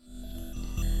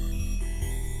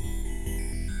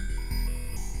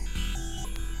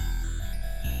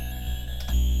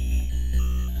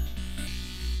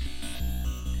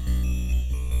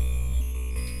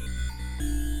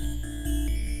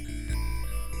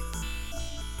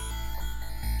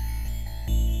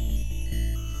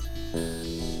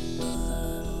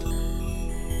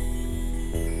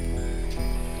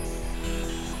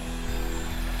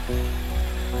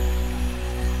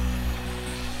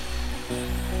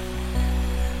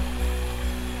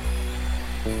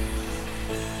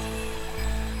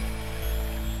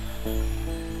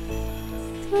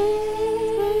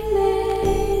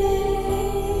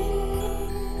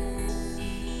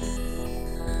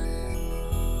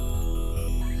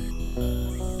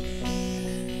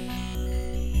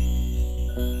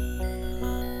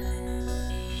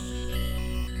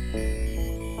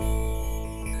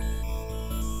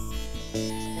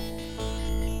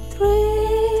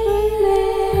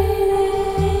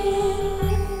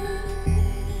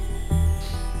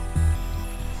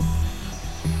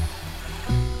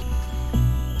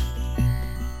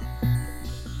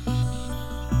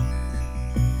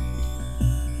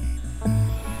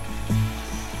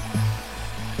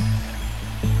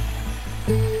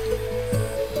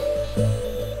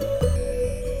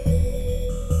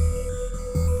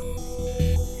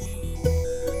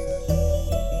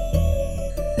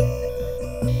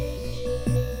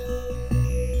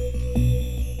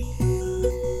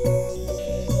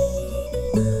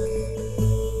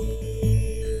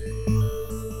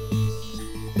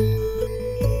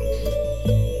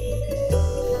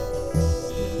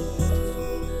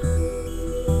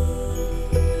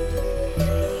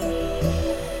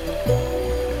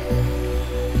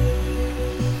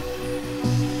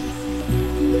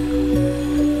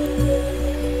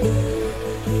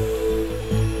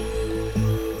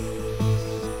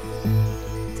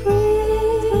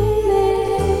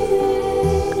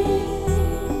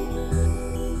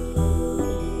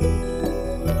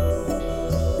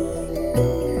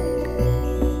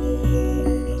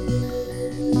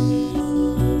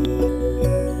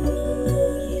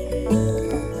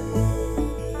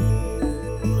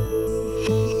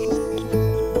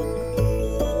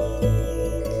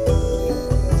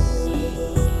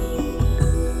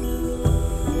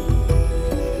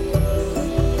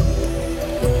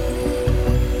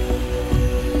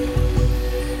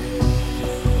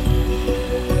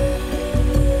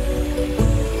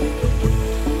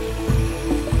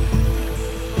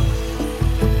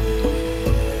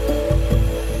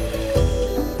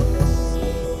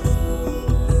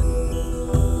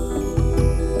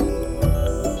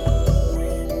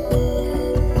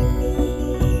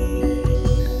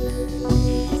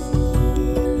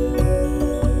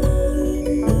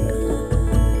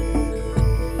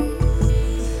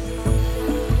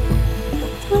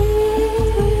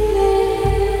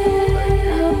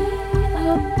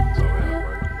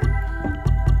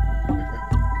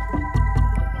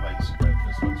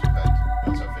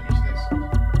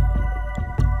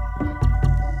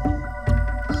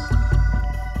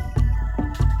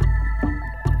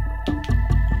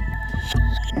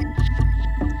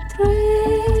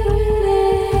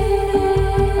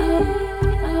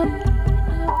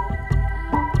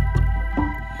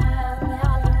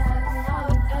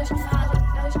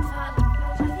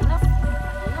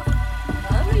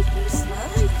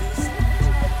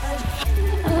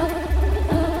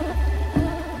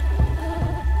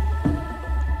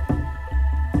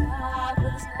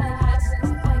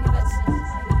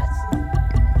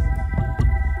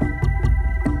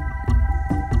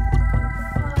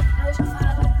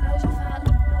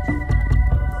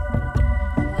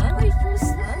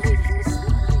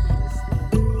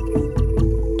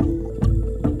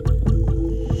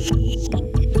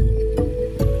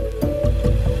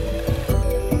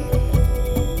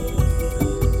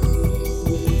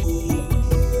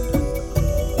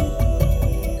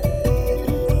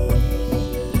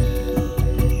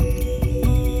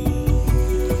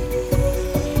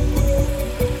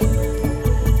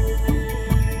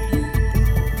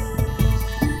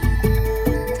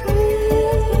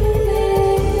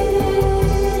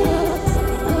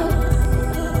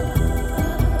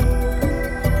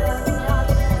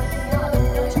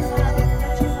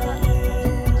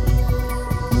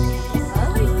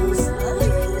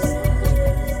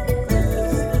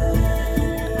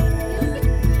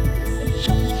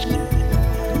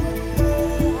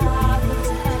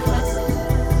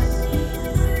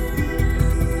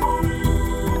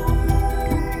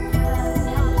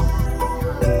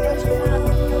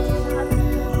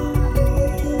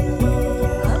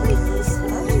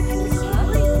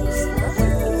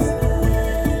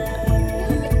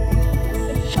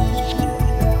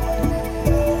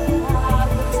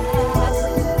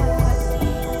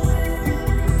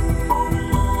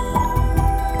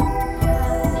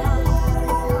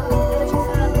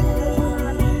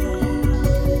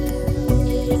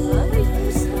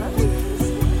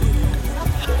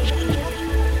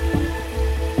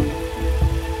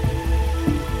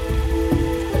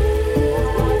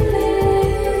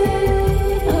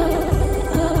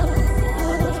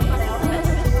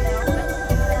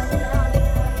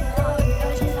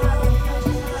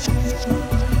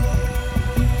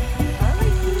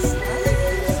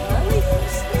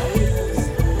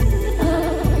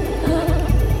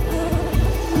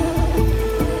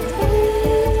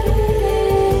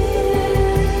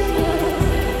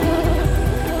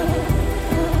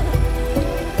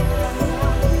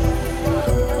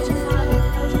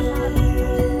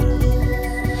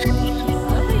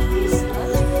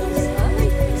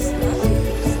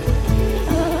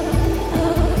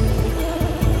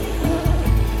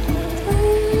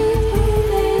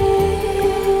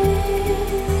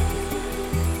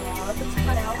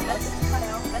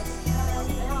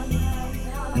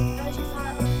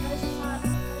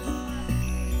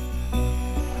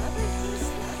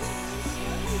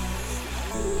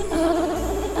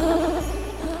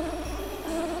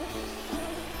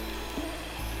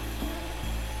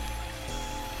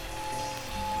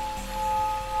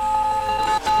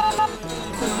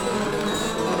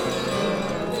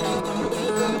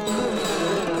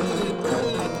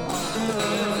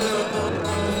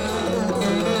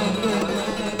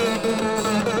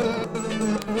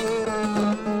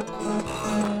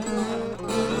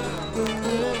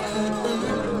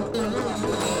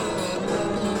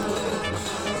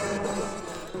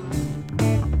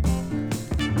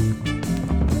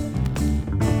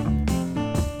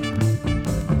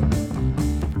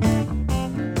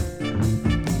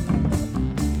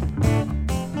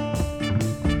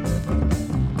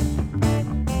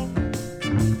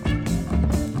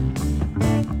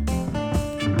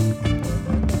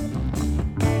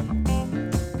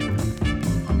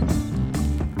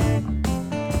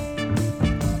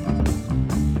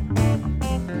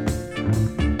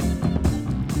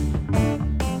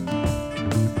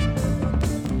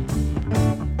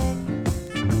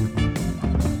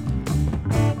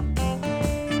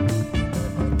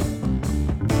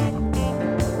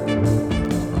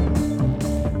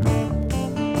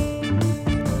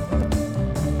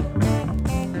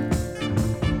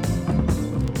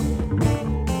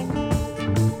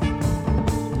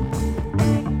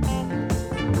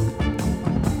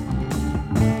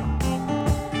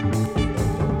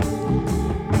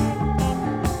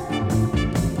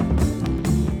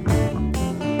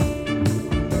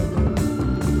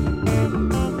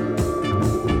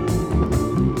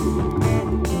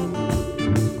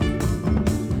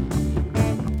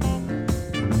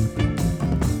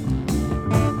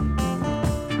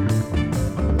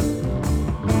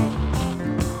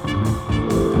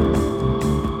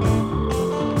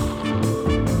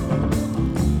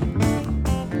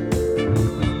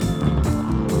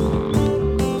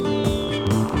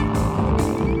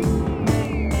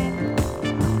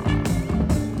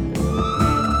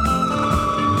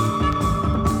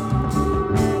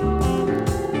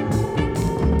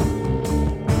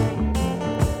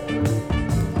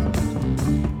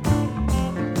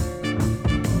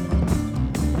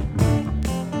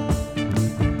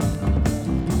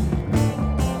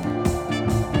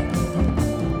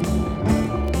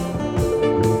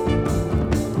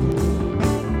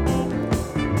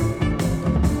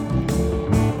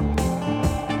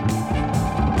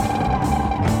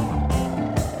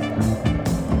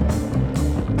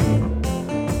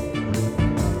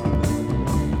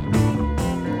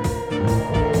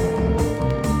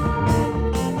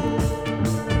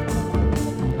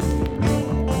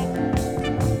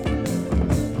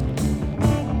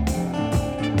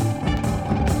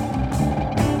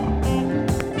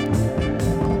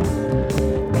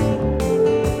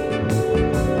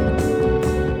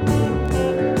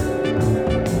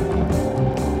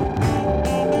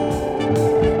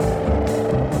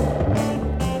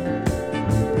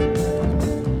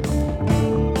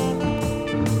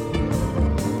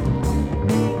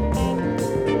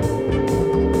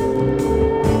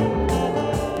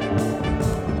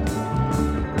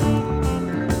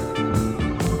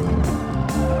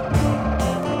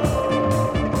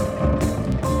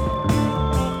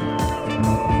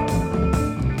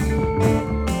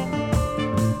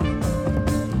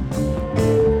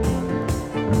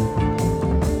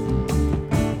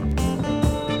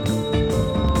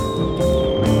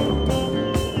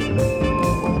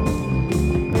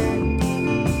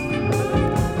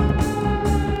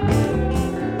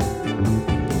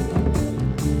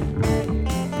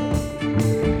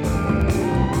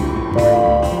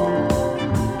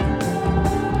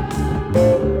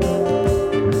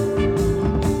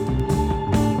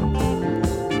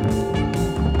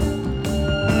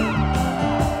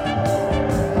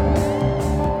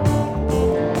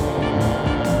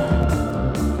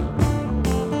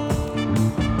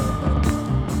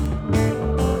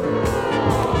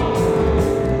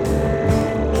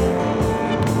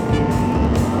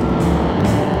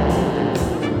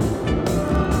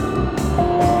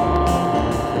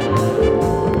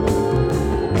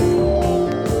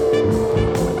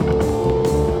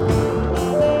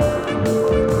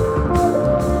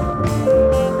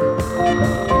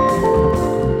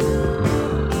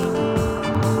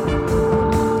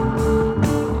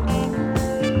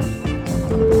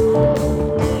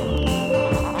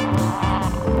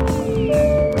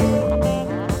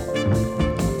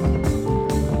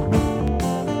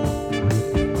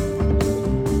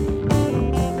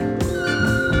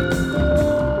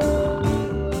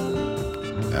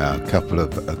 couple of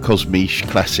Cosmiche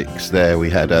classics there. We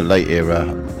had a late era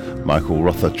Michael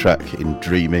Rother track in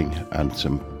Dreaming and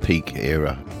some peak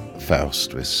era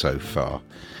Faust with So Far.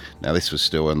 Now this was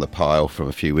still on the pile from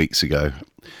a few weeks ago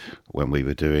when we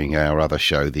were doing our other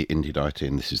show, the Indie Night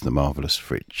In. This is The Marvellous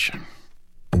Fridge.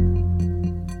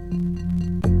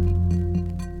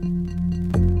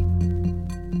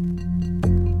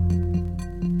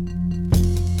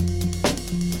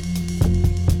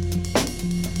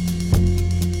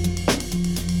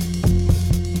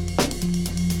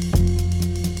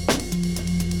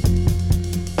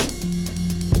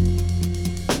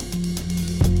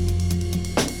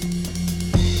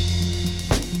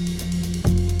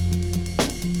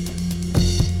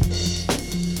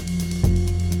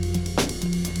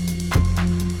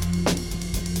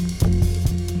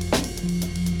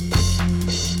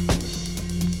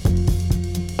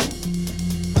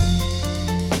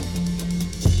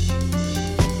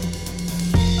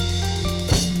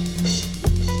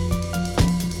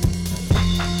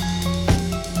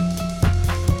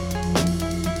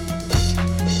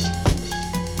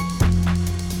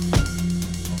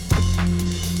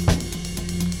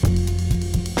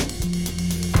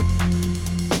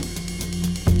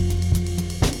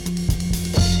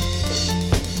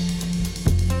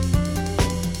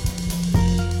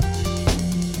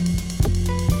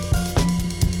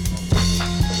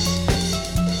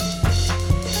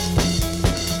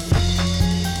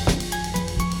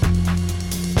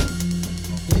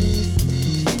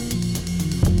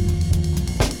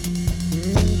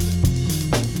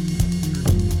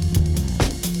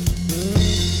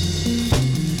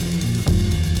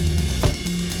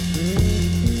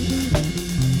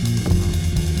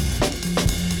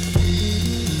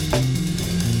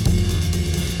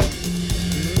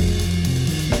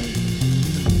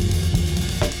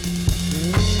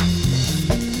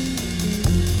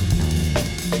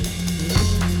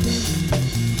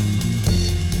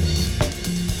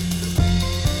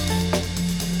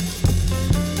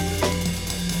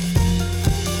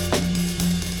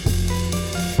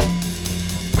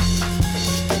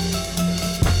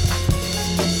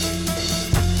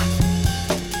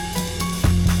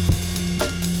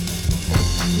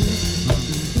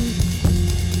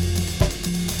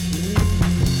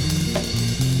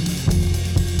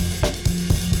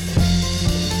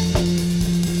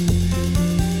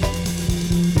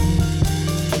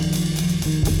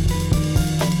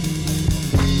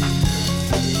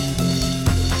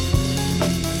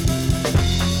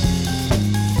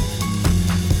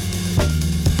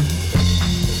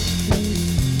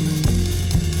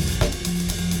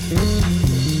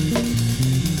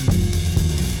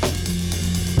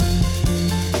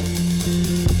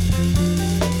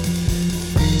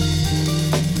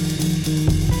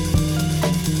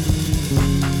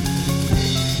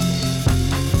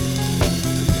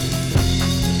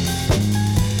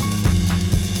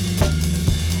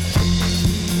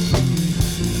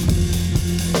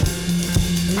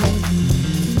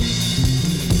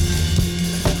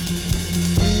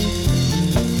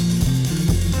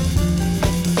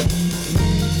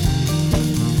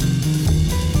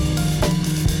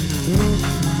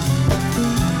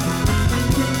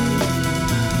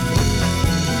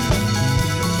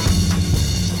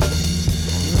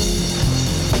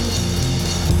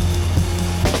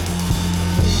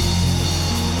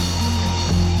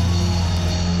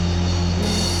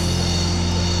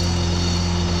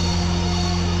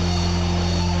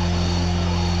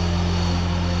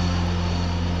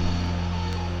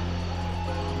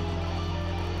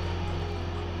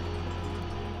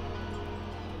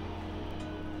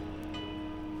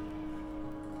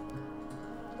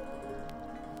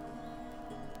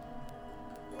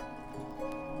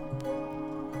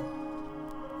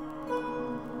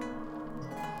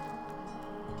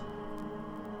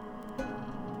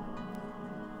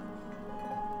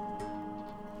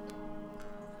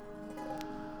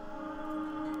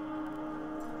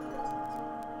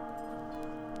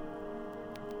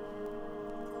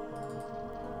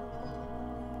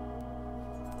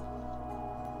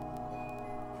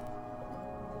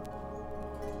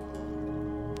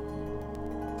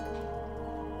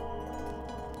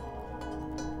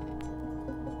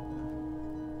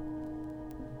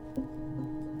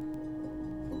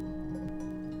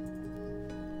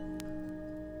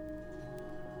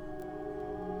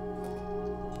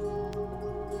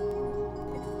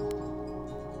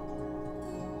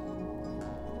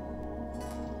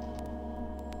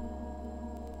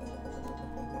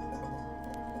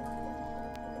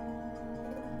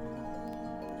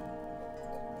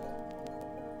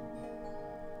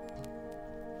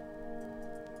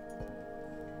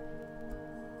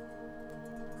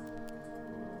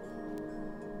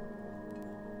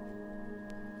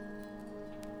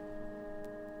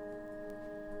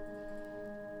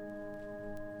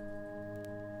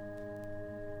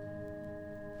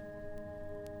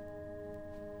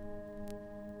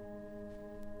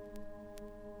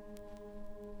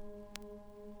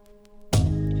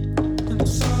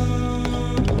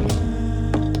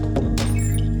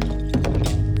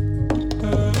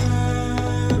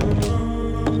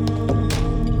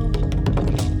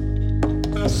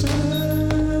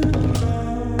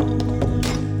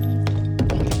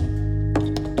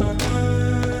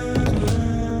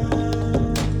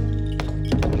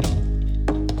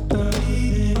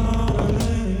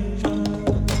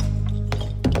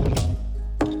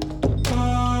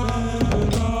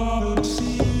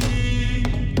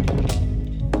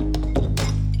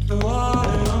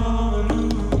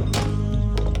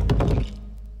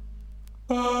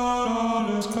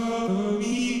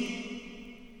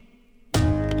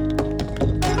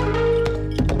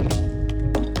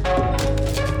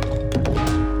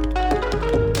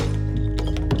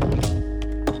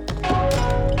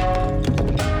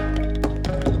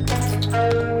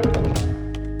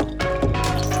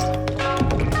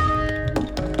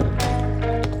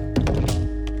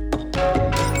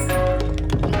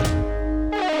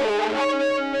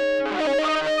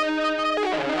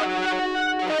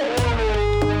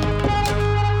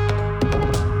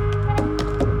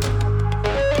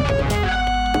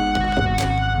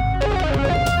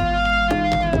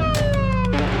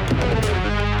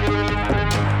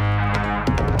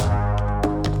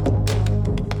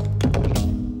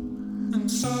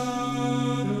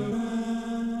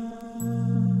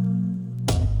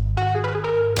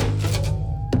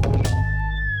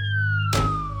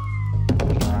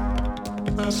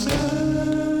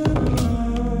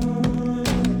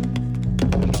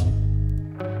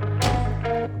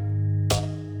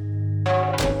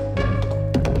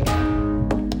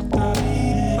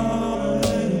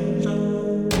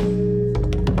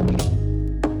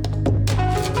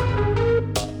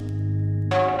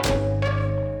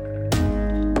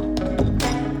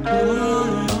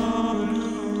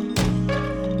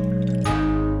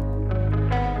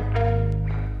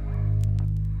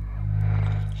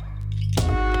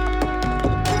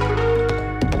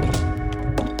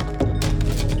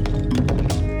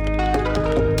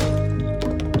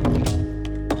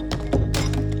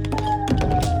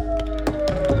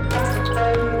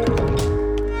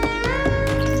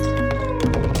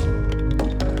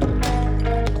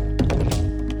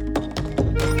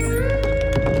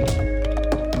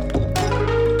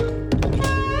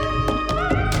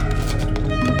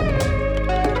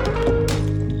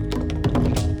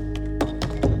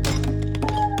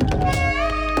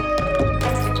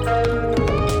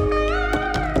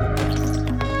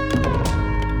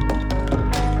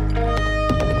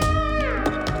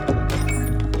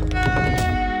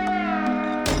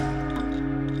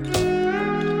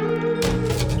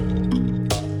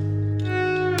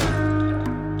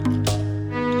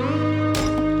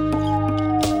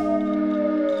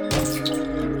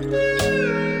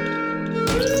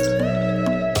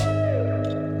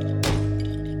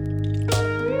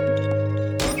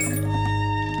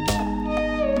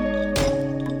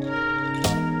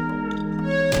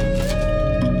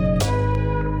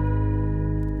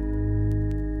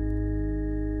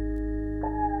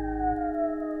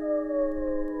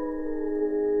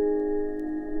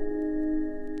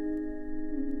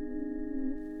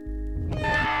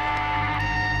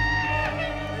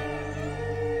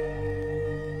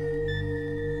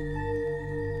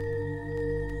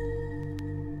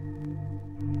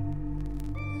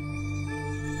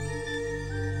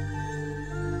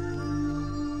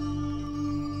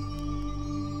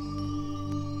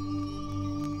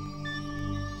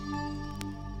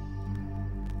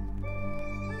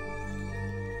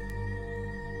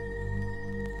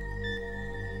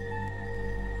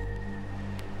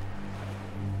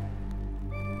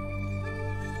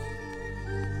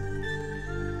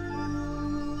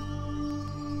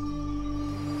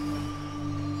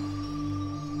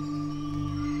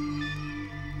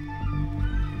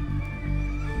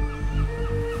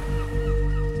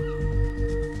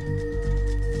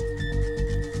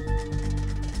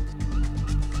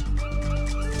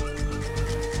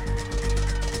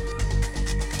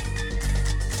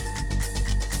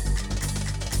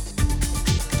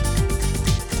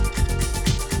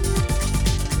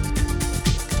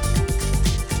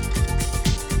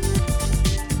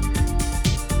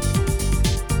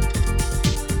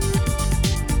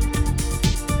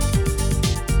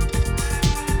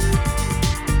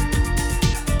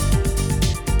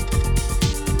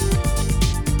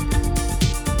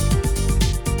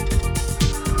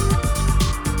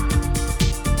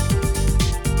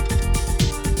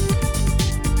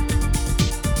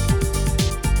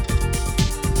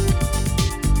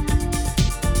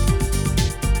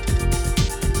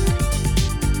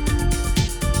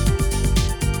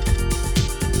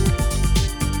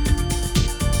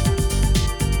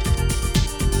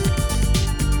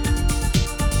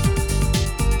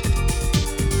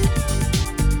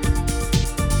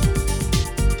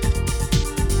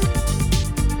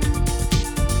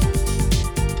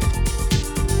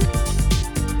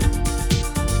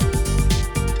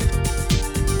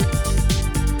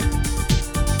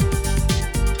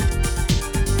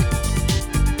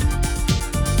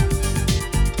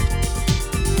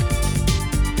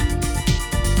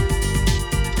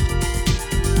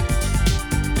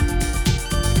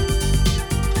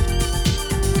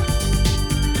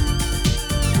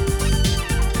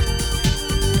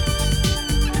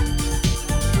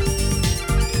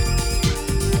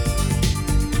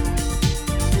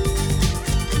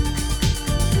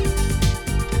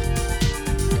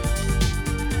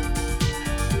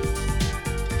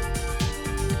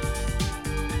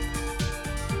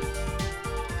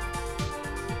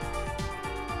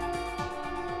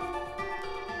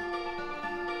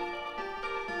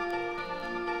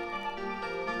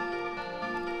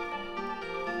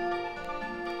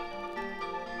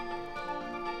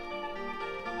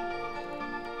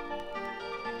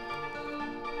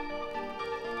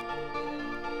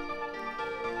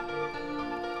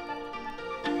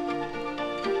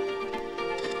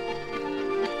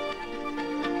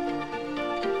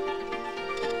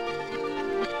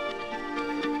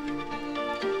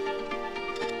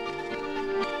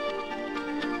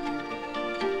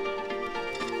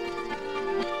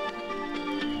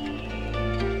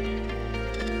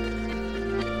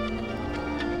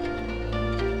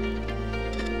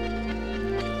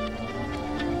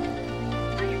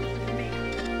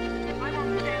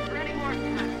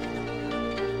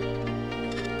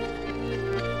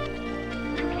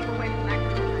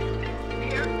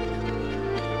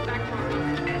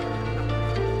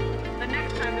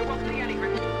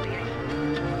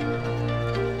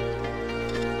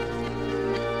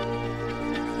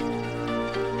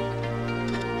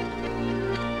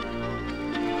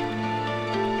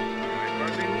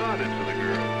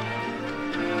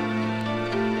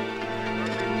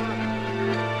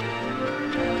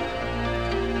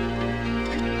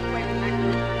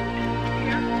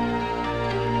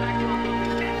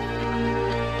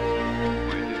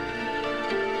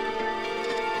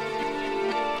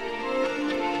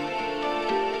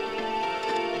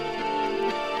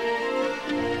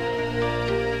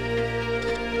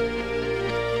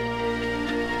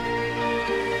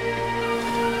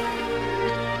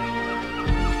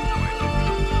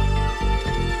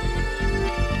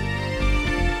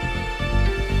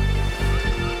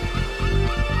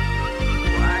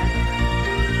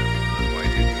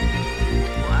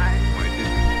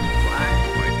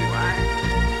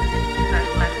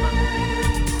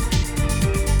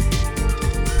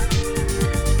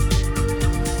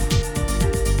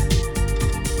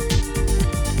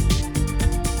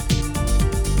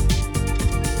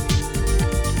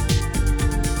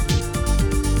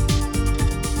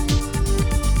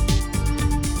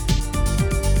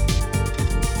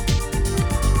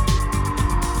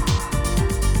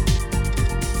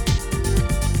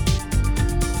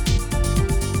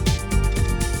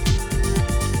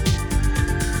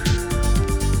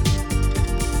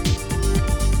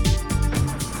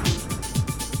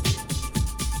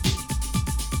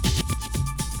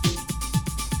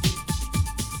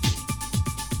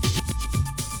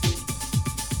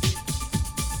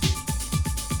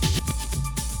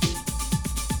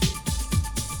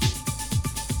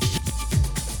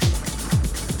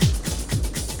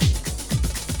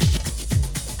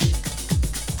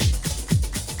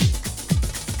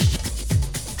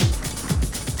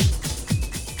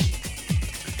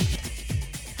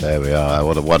 There we are.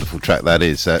 What a wonderful track that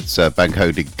is. That's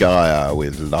Banco de Gaia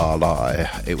with La La.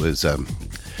 It was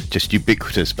just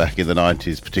ubiquitous back in the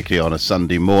 90s, particularly on a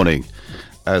Sunday morning,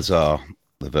 as are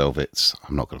the Velvets.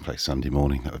 I'm not going to play Sunday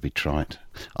morning. That would be trite.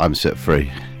 I'm Set Free.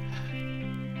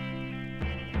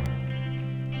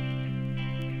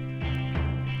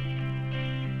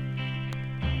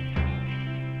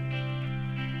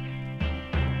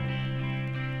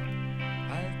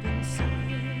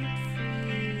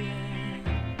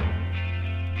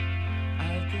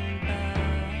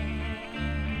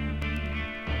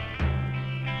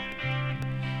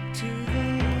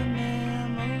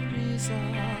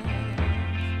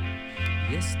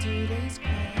 Yesterday's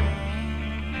past.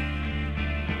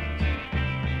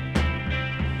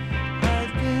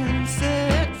 I've been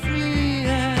set free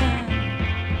and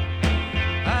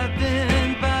I've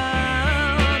been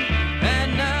bound,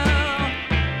 and now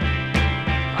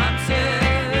I'm set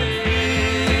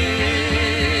free.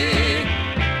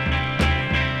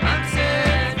 I'm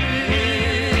set free.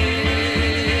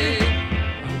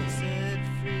 I'm set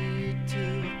free to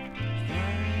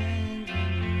find a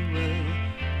new way.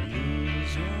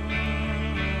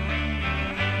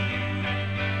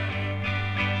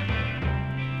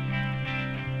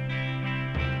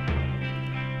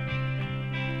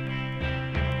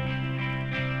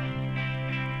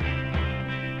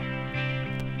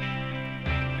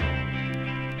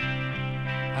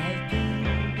 I've been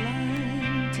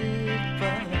blinded,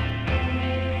 but now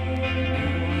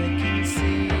I can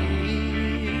see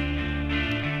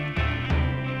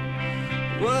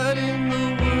what in the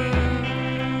world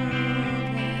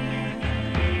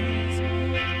has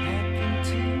happened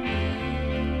to me.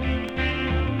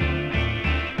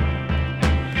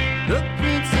 The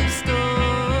Prince of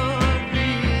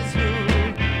Stories who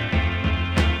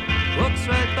walks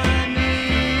right by me.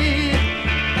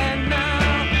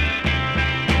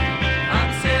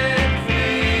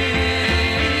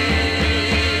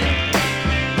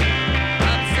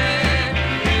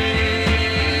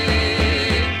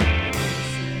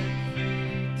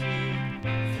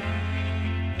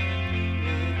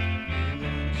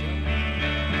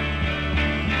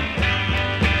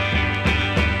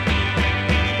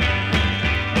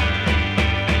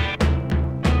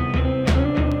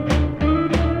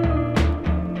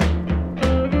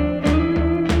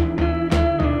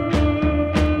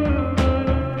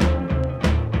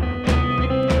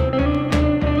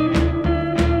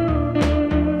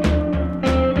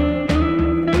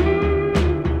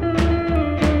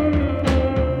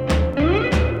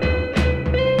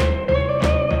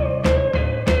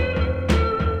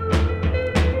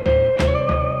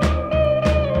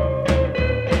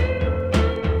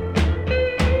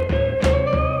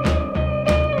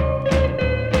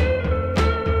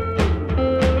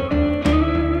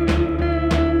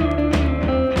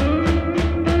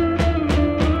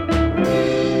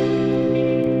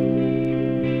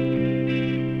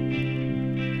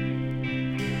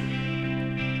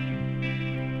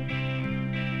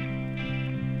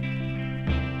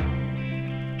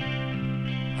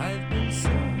 I've been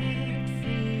set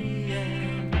free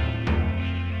and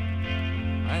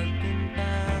I've been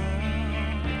bound.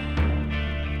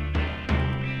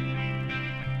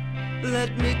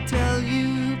 Let me tell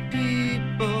you,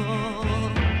 people,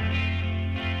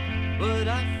 what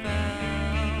I found.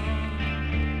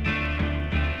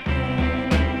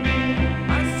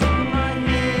 I saw my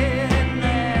head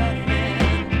laughing,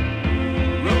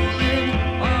 rolling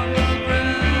on the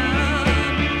ground,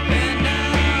 and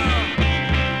now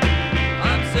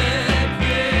I'm set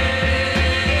free.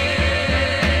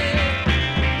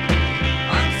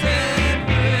 I'm set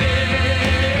free.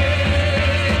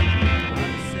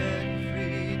 I'm set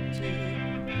free to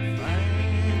find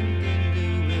a new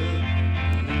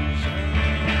illusion.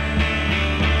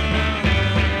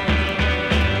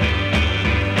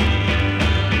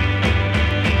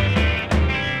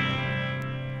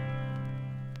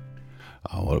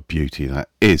 Oh, what a beauty that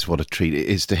is. What a treat it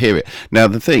is to hear it. Now,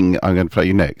 the thing I'm going to play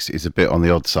you next is a bit on the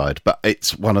odd side, but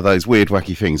it's one of those weird,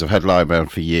 wacky things I've had lying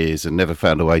around for years and never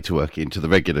found a way to work into the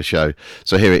regular show.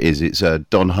 So here it is. It's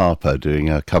Don Harper doing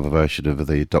a cover version of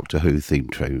the Doctor Who theme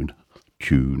tune.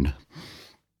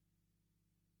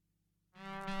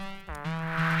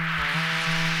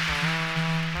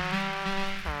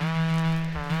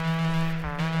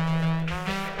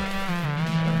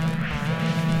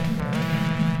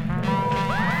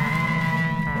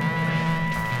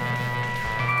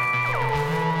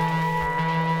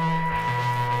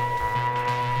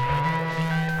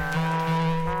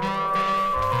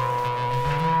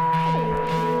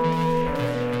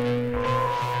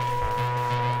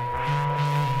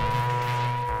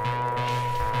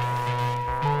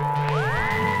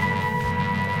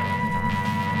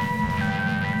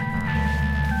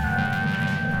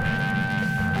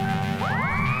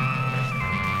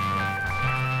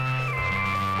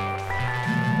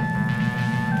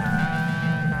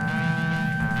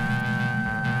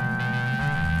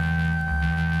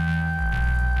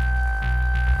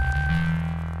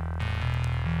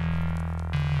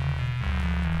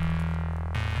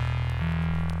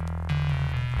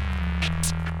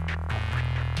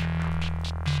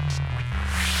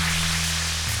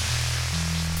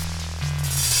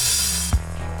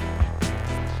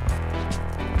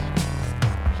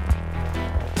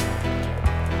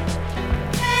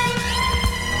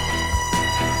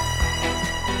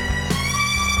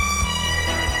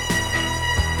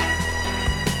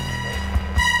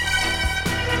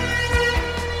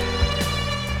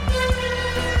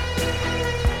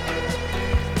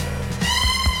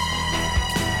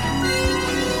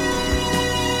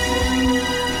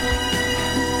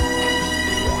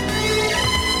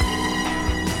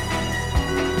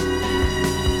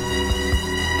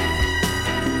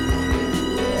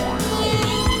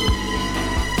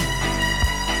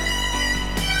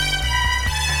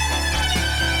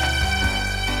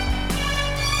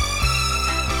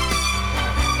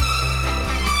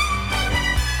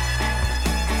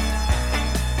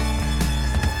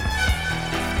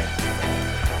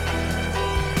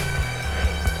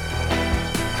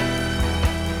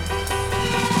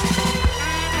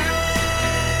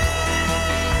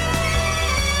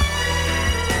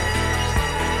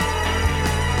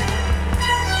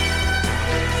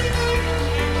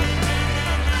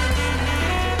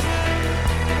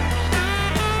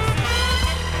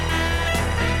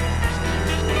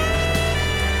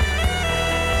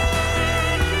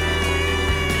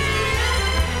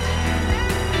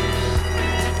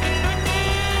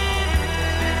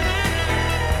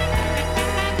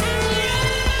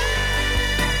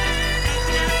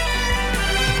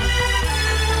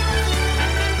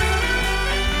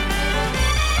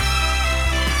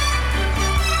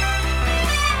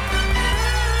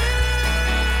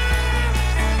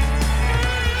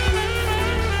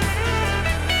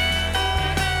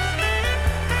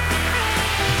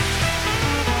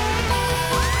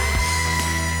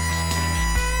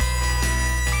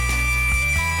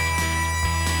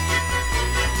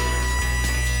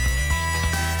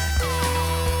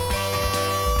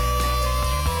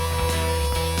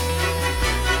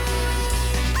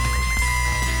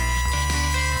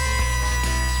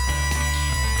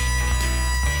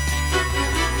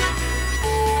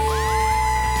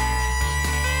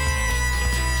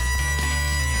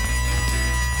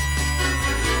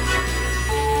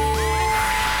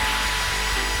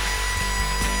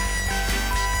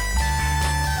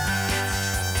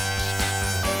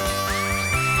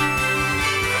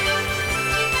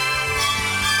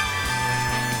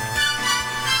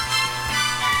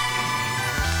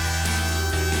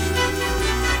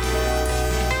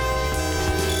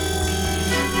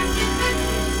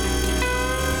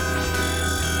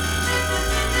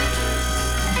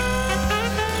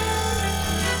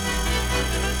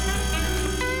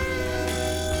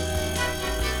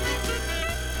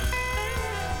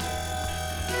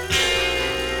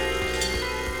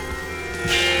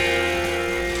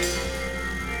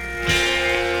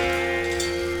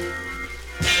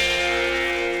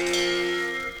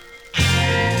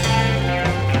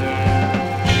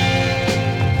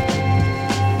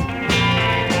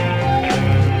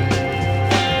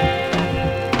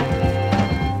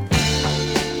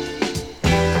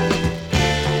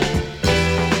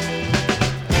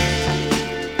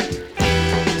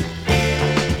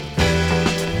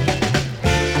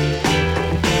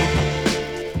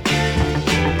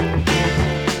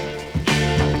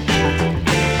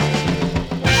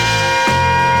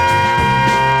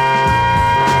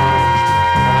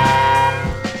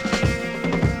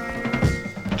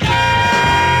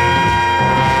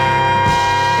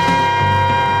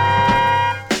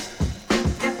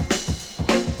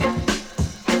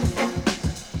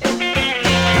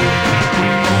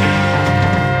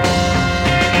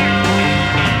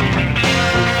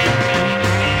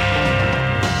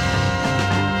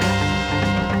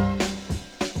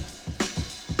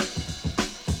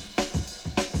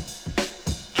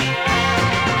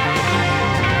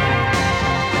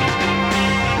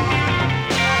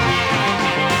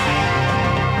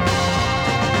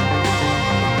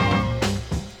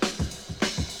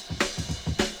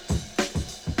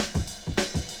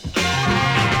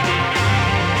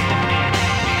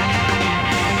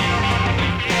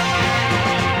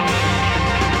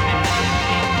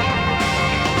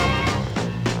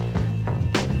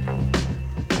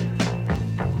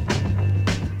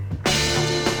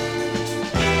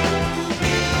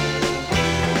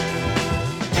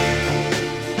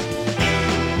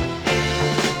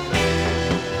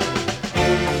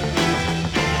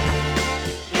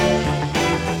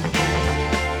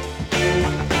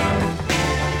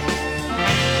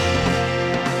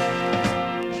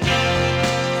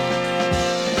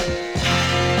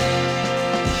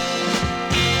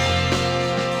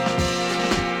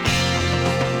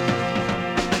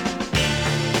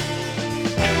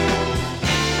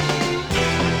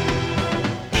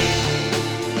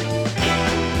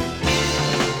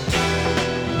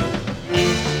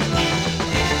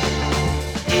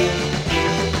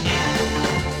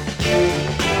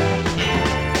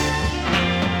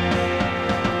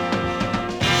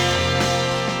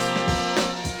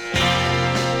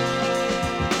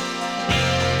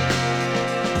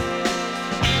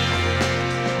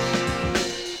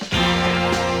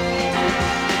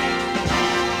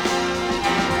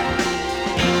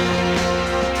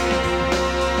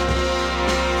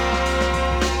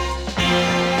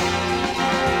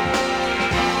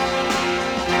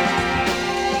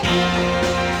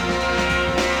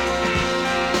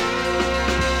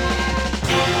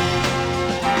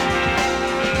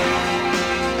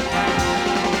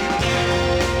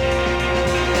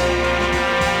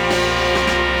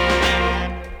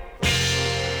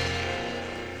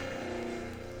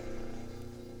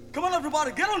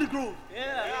 groove.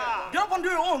 Yeah. Get up and do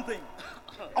your own thing.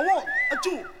 A one, a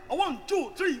two, a 1,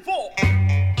 2, 3, 4.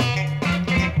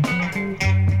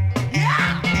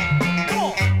 Yeah. Come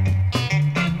on.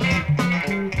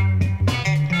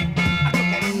 I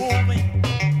keep on moving.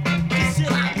 You see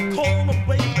like a corner,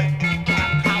 baby.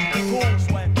 How the cold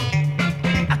sweat.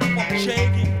 I keep on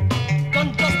shaking.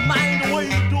 Don't just mind the way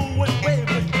you do it,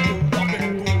 baby. You rock and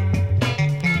roll.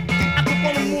 I keep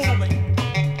on moving.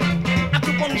 I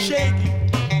keep on shaking.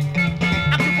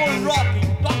 I keep on rocking.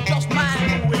 Don't just mind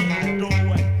the way you do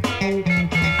it. I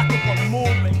keep on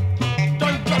moving.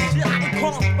 Don't just sit like a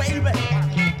corner, baby.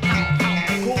 How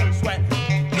the cold sweat.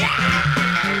 Yeah!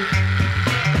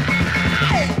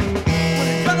 Hey!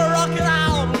 We're gonna rock it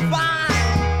out fine.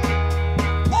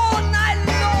 All night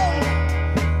long.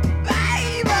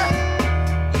 Baby!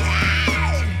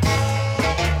 Yeah!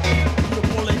 You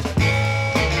pull it.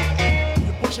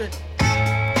 You push it.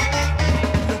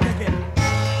 You kick it.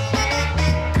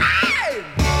 Hey!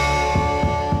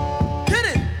 Hit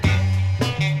it!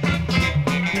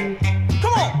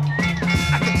 Come on!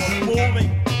 I keep on moving.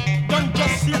 Don't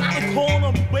just sit at the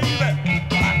corner, baby.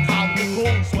 How the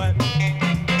cold sweat.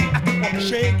 I keep on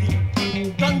shaking.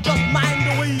 Don't just mind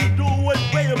the way you do it,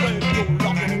 baby. You're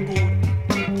rocking and good.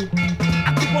 I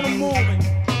keep on moving.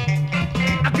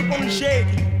 I keep on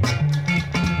shaking.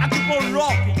 I keep on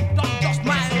rocking. Don't just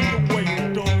mind the way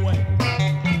you do it.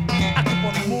 I keep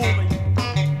on moving.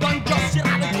 Don't just sit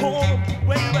at the corner,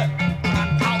 baby.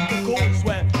 How the cold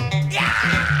sweat. Yeah!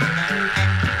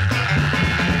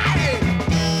 Hey!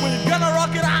 We're gonna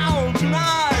rock it out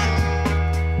tonight.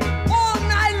 All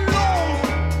night long.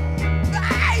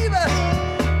 Baby!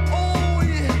 Oh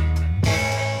yeah.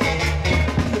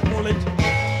 You pull it.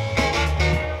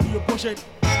 You push it.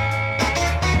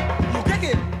 You kick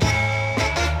it.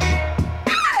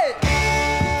 Hey!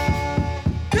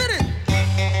 Hit it.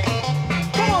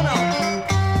 Come on now.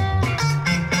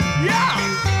 Yeah!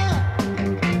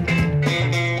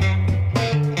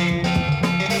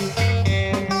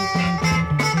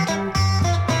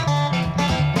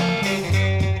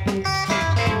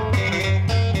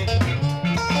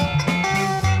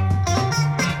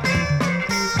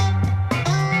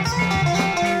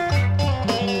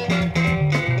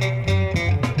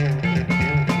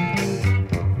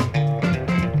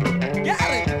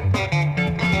 Get it.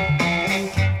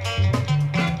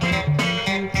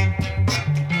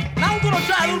 Now we're gonna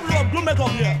try a little bit of blue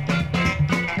makeup here.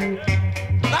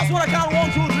 That's what I count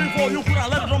 1, 2, 3, 4. You put out,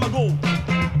 let the drummer go.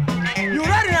 You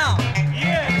ready now?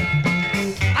 Yeah.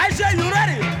 I say you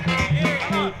ready? Yeah.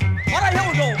 Come on. All right, here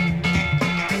we go.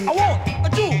 A 1, a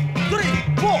 2, 3,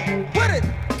 4. With it.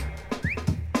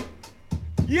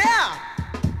 Yeah.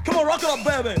 Come on, rock it up,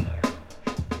 baby.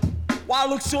 Why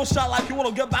look so sad like you want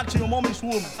to get back to your mommy's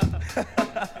womb?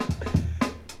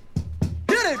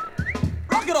 Hit it.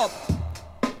 Rock it up.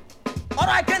 All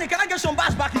right, Kenny, can I get some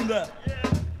bass back in there? Yeah.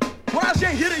 When I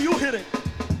say hit it, you hit it.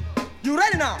 You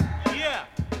ready now? Yeah.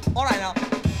 All right now.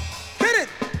 Hit it.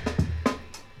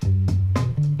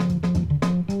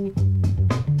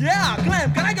 Yeah,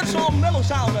 Clem, can I get some mellow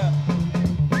sound there?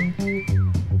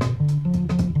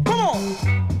 Come on.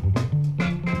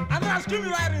 And then I'll scream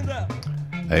you right in there.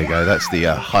 There you go, that's the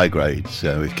high grades.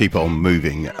 We keep on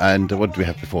moving. And what did we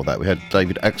have before that? We had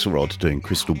David Axelrod doing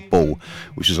Crystal Ball,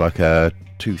 which is like a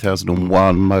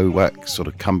 2001 Mo Wax sort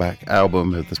of comeback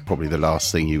album. That's probably the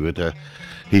last thing he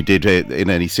did it in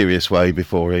any serious way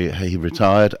before he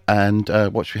retired. And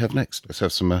what should we have next? Let's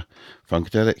have some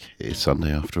Funkadelic. It's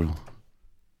Sunday after all.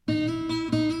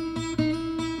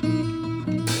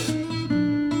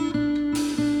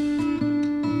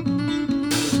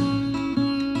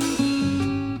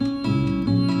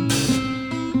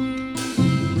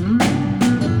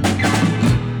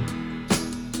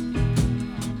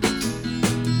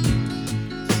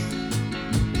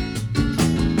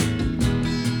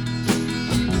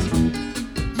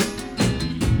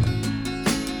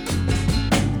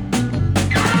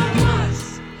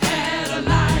 Had a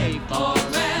life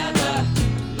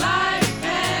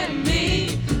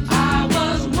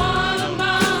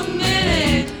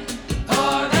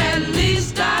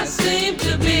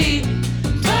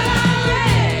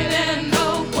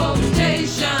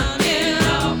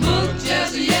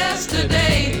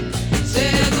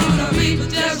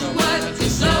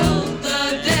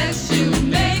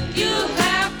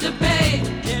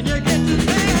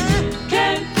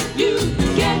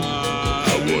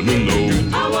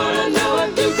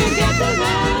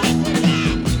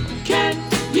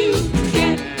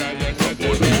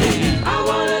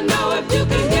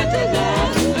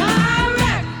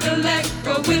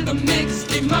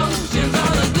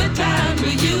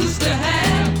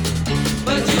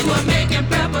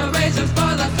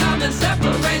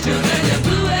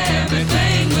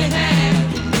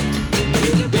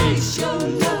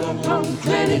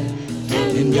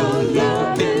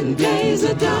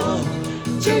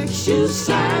to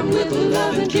sign with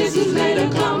love and kisses later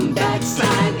come back,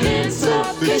 sign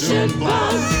insufficient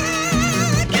funds.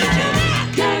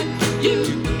 Can you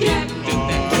get?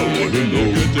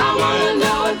 I wanna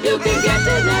know if you can get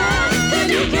to that. Can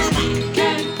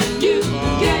you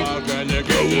get?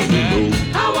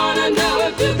 I wanna know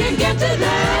if you can get to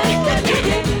that.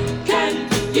 Can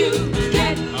you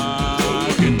get?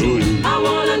 I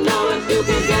wanna know if you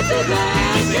can get to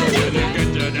that.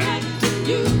 Can you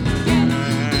get?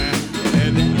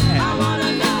 I wanna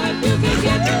know if you can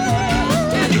get to that.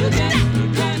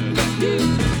 Can you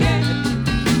get?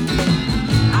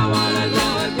 I wanna know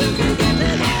if you can get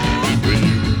to that. When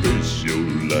you base your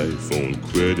life on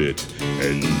credit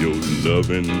and your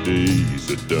loving days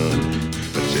are done,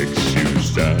 a check you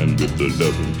sign with the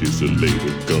loving kiss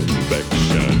later come back,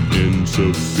 shine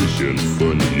insufficient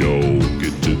fun. Y'all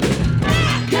get to that.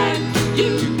 Can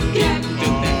you get? I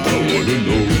wanna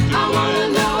know. I wanna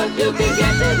know if you can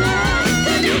get to that.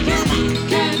 Can you get?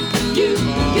 Can you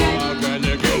get?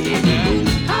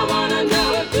 I wanna know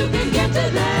if you can get to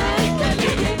that. Can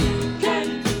you get? Can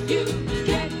you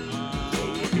get?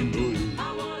 I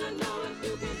wanna know if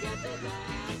you can get to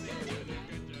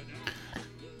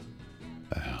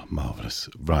that. Marvellous.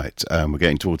 Right, we're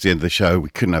getting towards the end of the show. We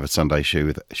couldn't have a Sunday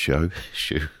shoe.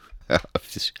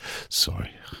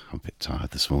 Sorry, I'm a bit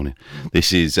tired this morning.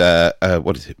 This is,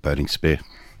 what is it, Burning Spear.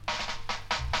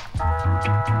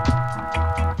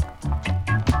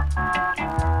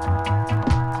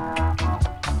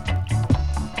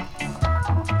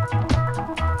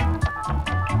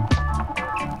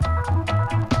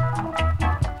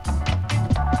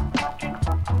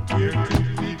 Here to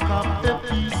pick up the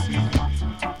pieces.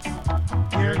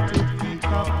 Here to pick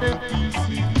up the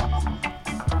pieces.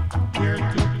 Here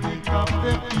to pick up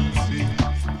the pieces.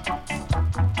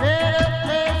 Let the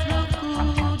place look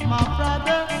good, my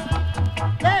brother.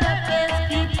 Let the place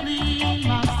keep clean,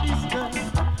 my sister.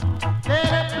 Let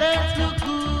the place look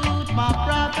good, my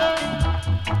brother.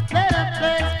 Let the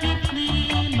place keep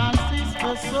clean, my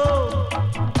sister. So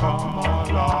come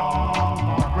along,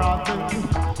 my brother.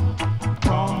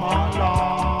 Come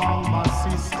along, my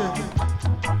sister.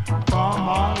 Come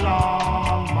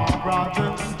along, my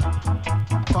brother.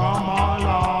 Come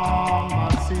along, my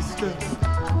sister.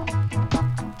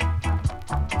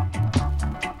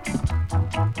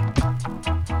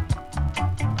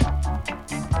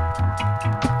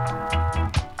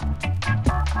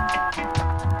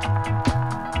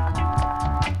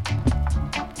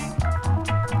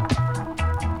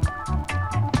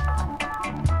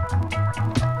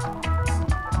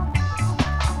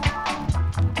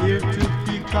 Here to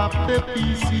pick up the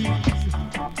pieces.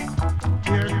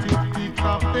 Here to pick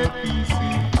up the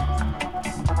pieces.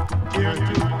 Here to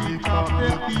pick up the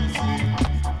pieces.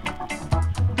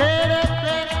 Let the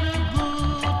place look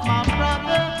good, my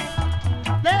brother.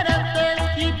 Let the place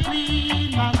keep clean,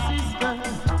 my sister.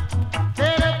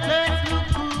 Let the place look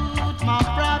good, my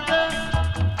brother.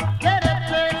 Let the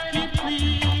place keep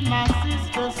clean, my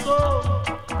sister. So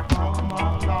come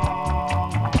along,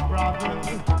 my brother.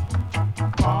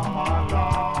 Come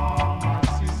along, my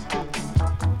sister.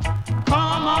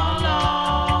 Come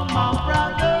along, my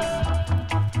brother.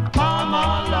 Come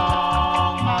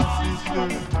along, my sister.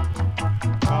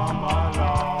 Come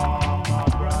along, my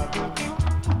brother.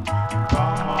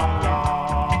 Come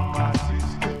along, my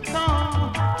sister.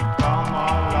 Come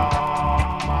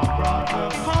along, my brother.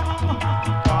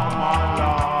 Come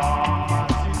along, my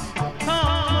sister.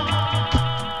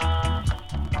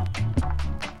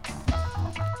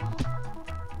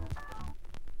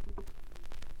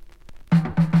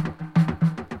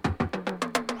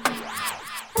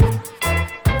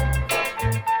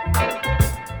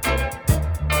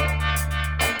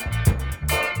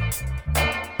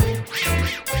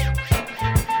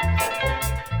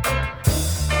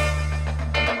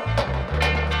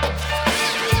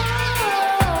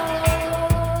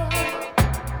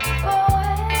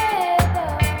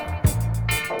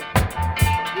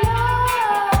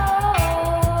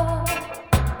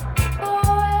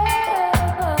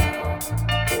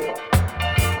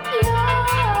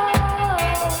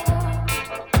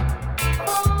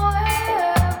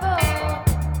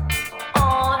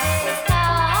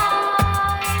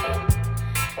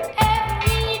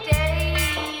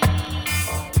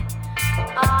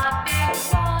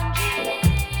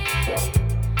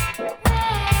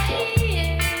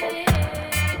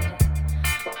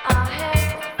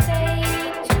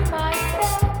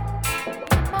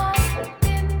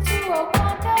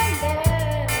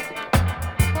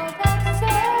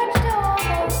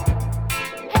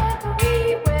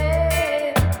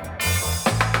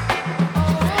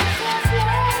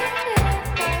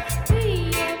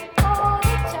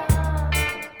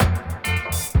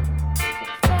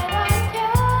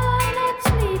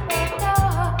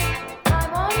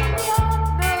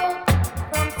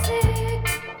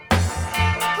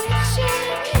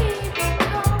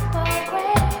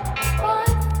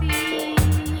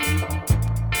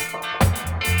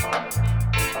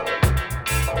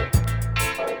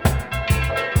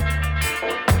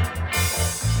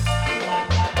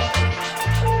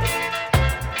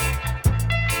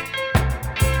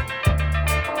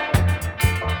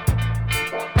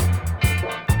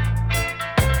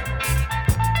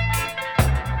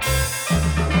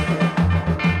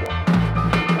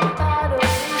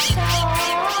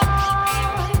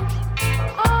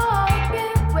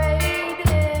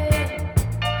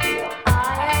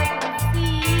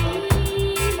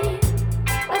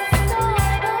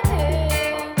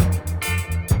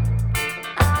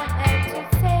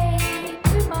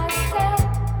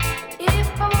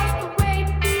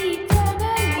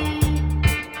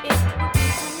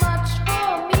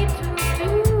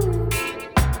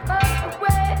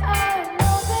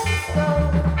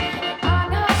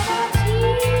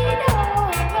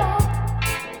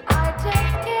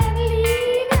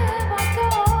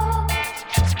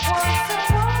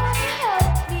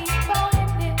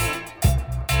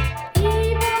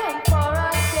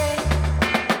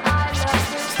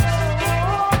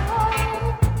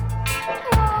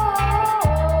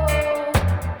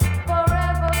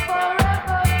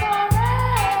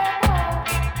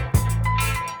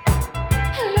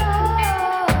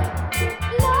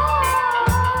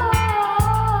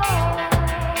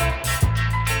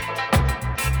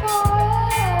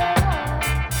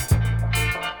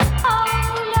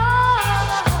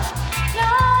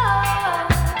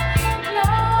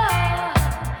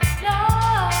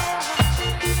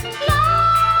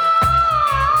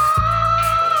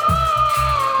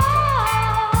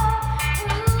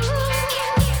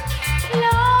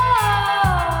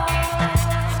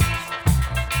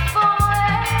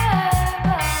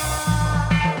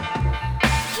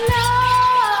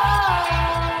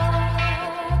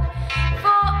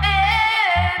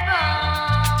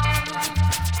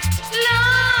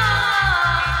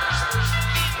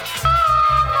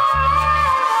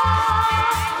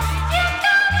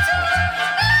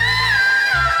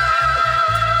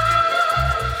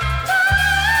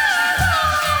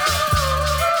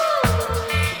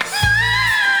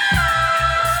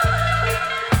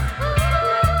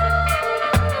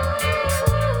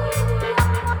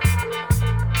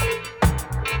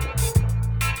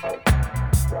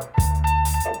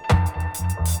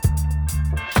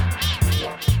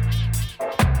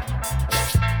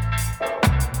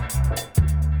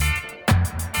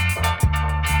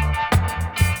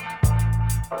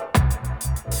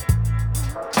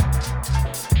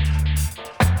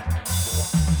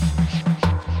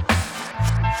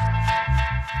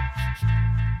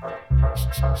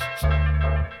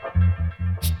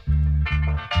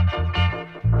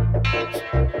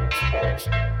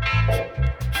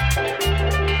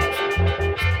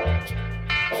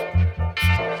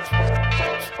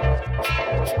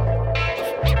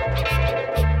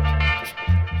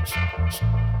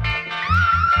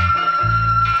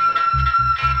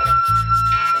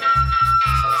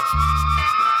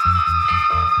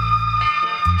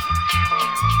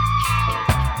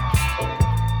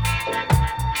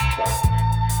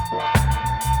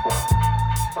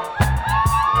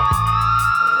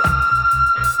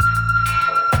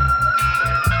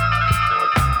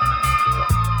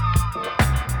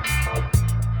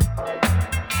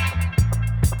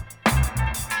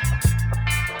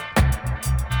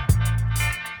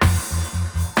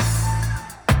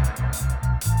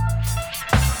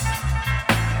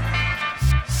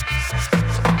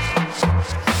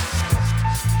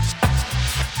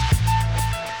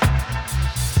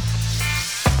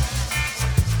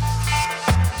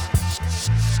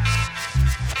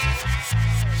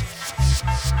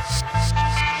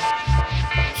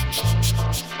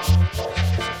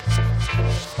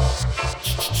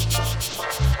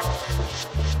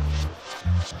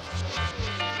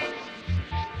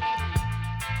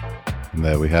 And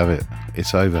there we have it.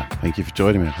 It's over. Thank you for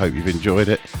joining me. I hope you've enjoyed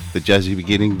it. The jazzy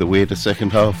beginning, the weirder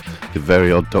second half, the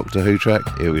very odd Doctor Who track.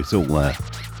 It was all there.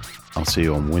 I'll see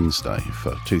you on Wednesday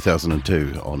for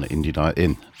 2002 on Indie Night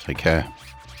In. Take care.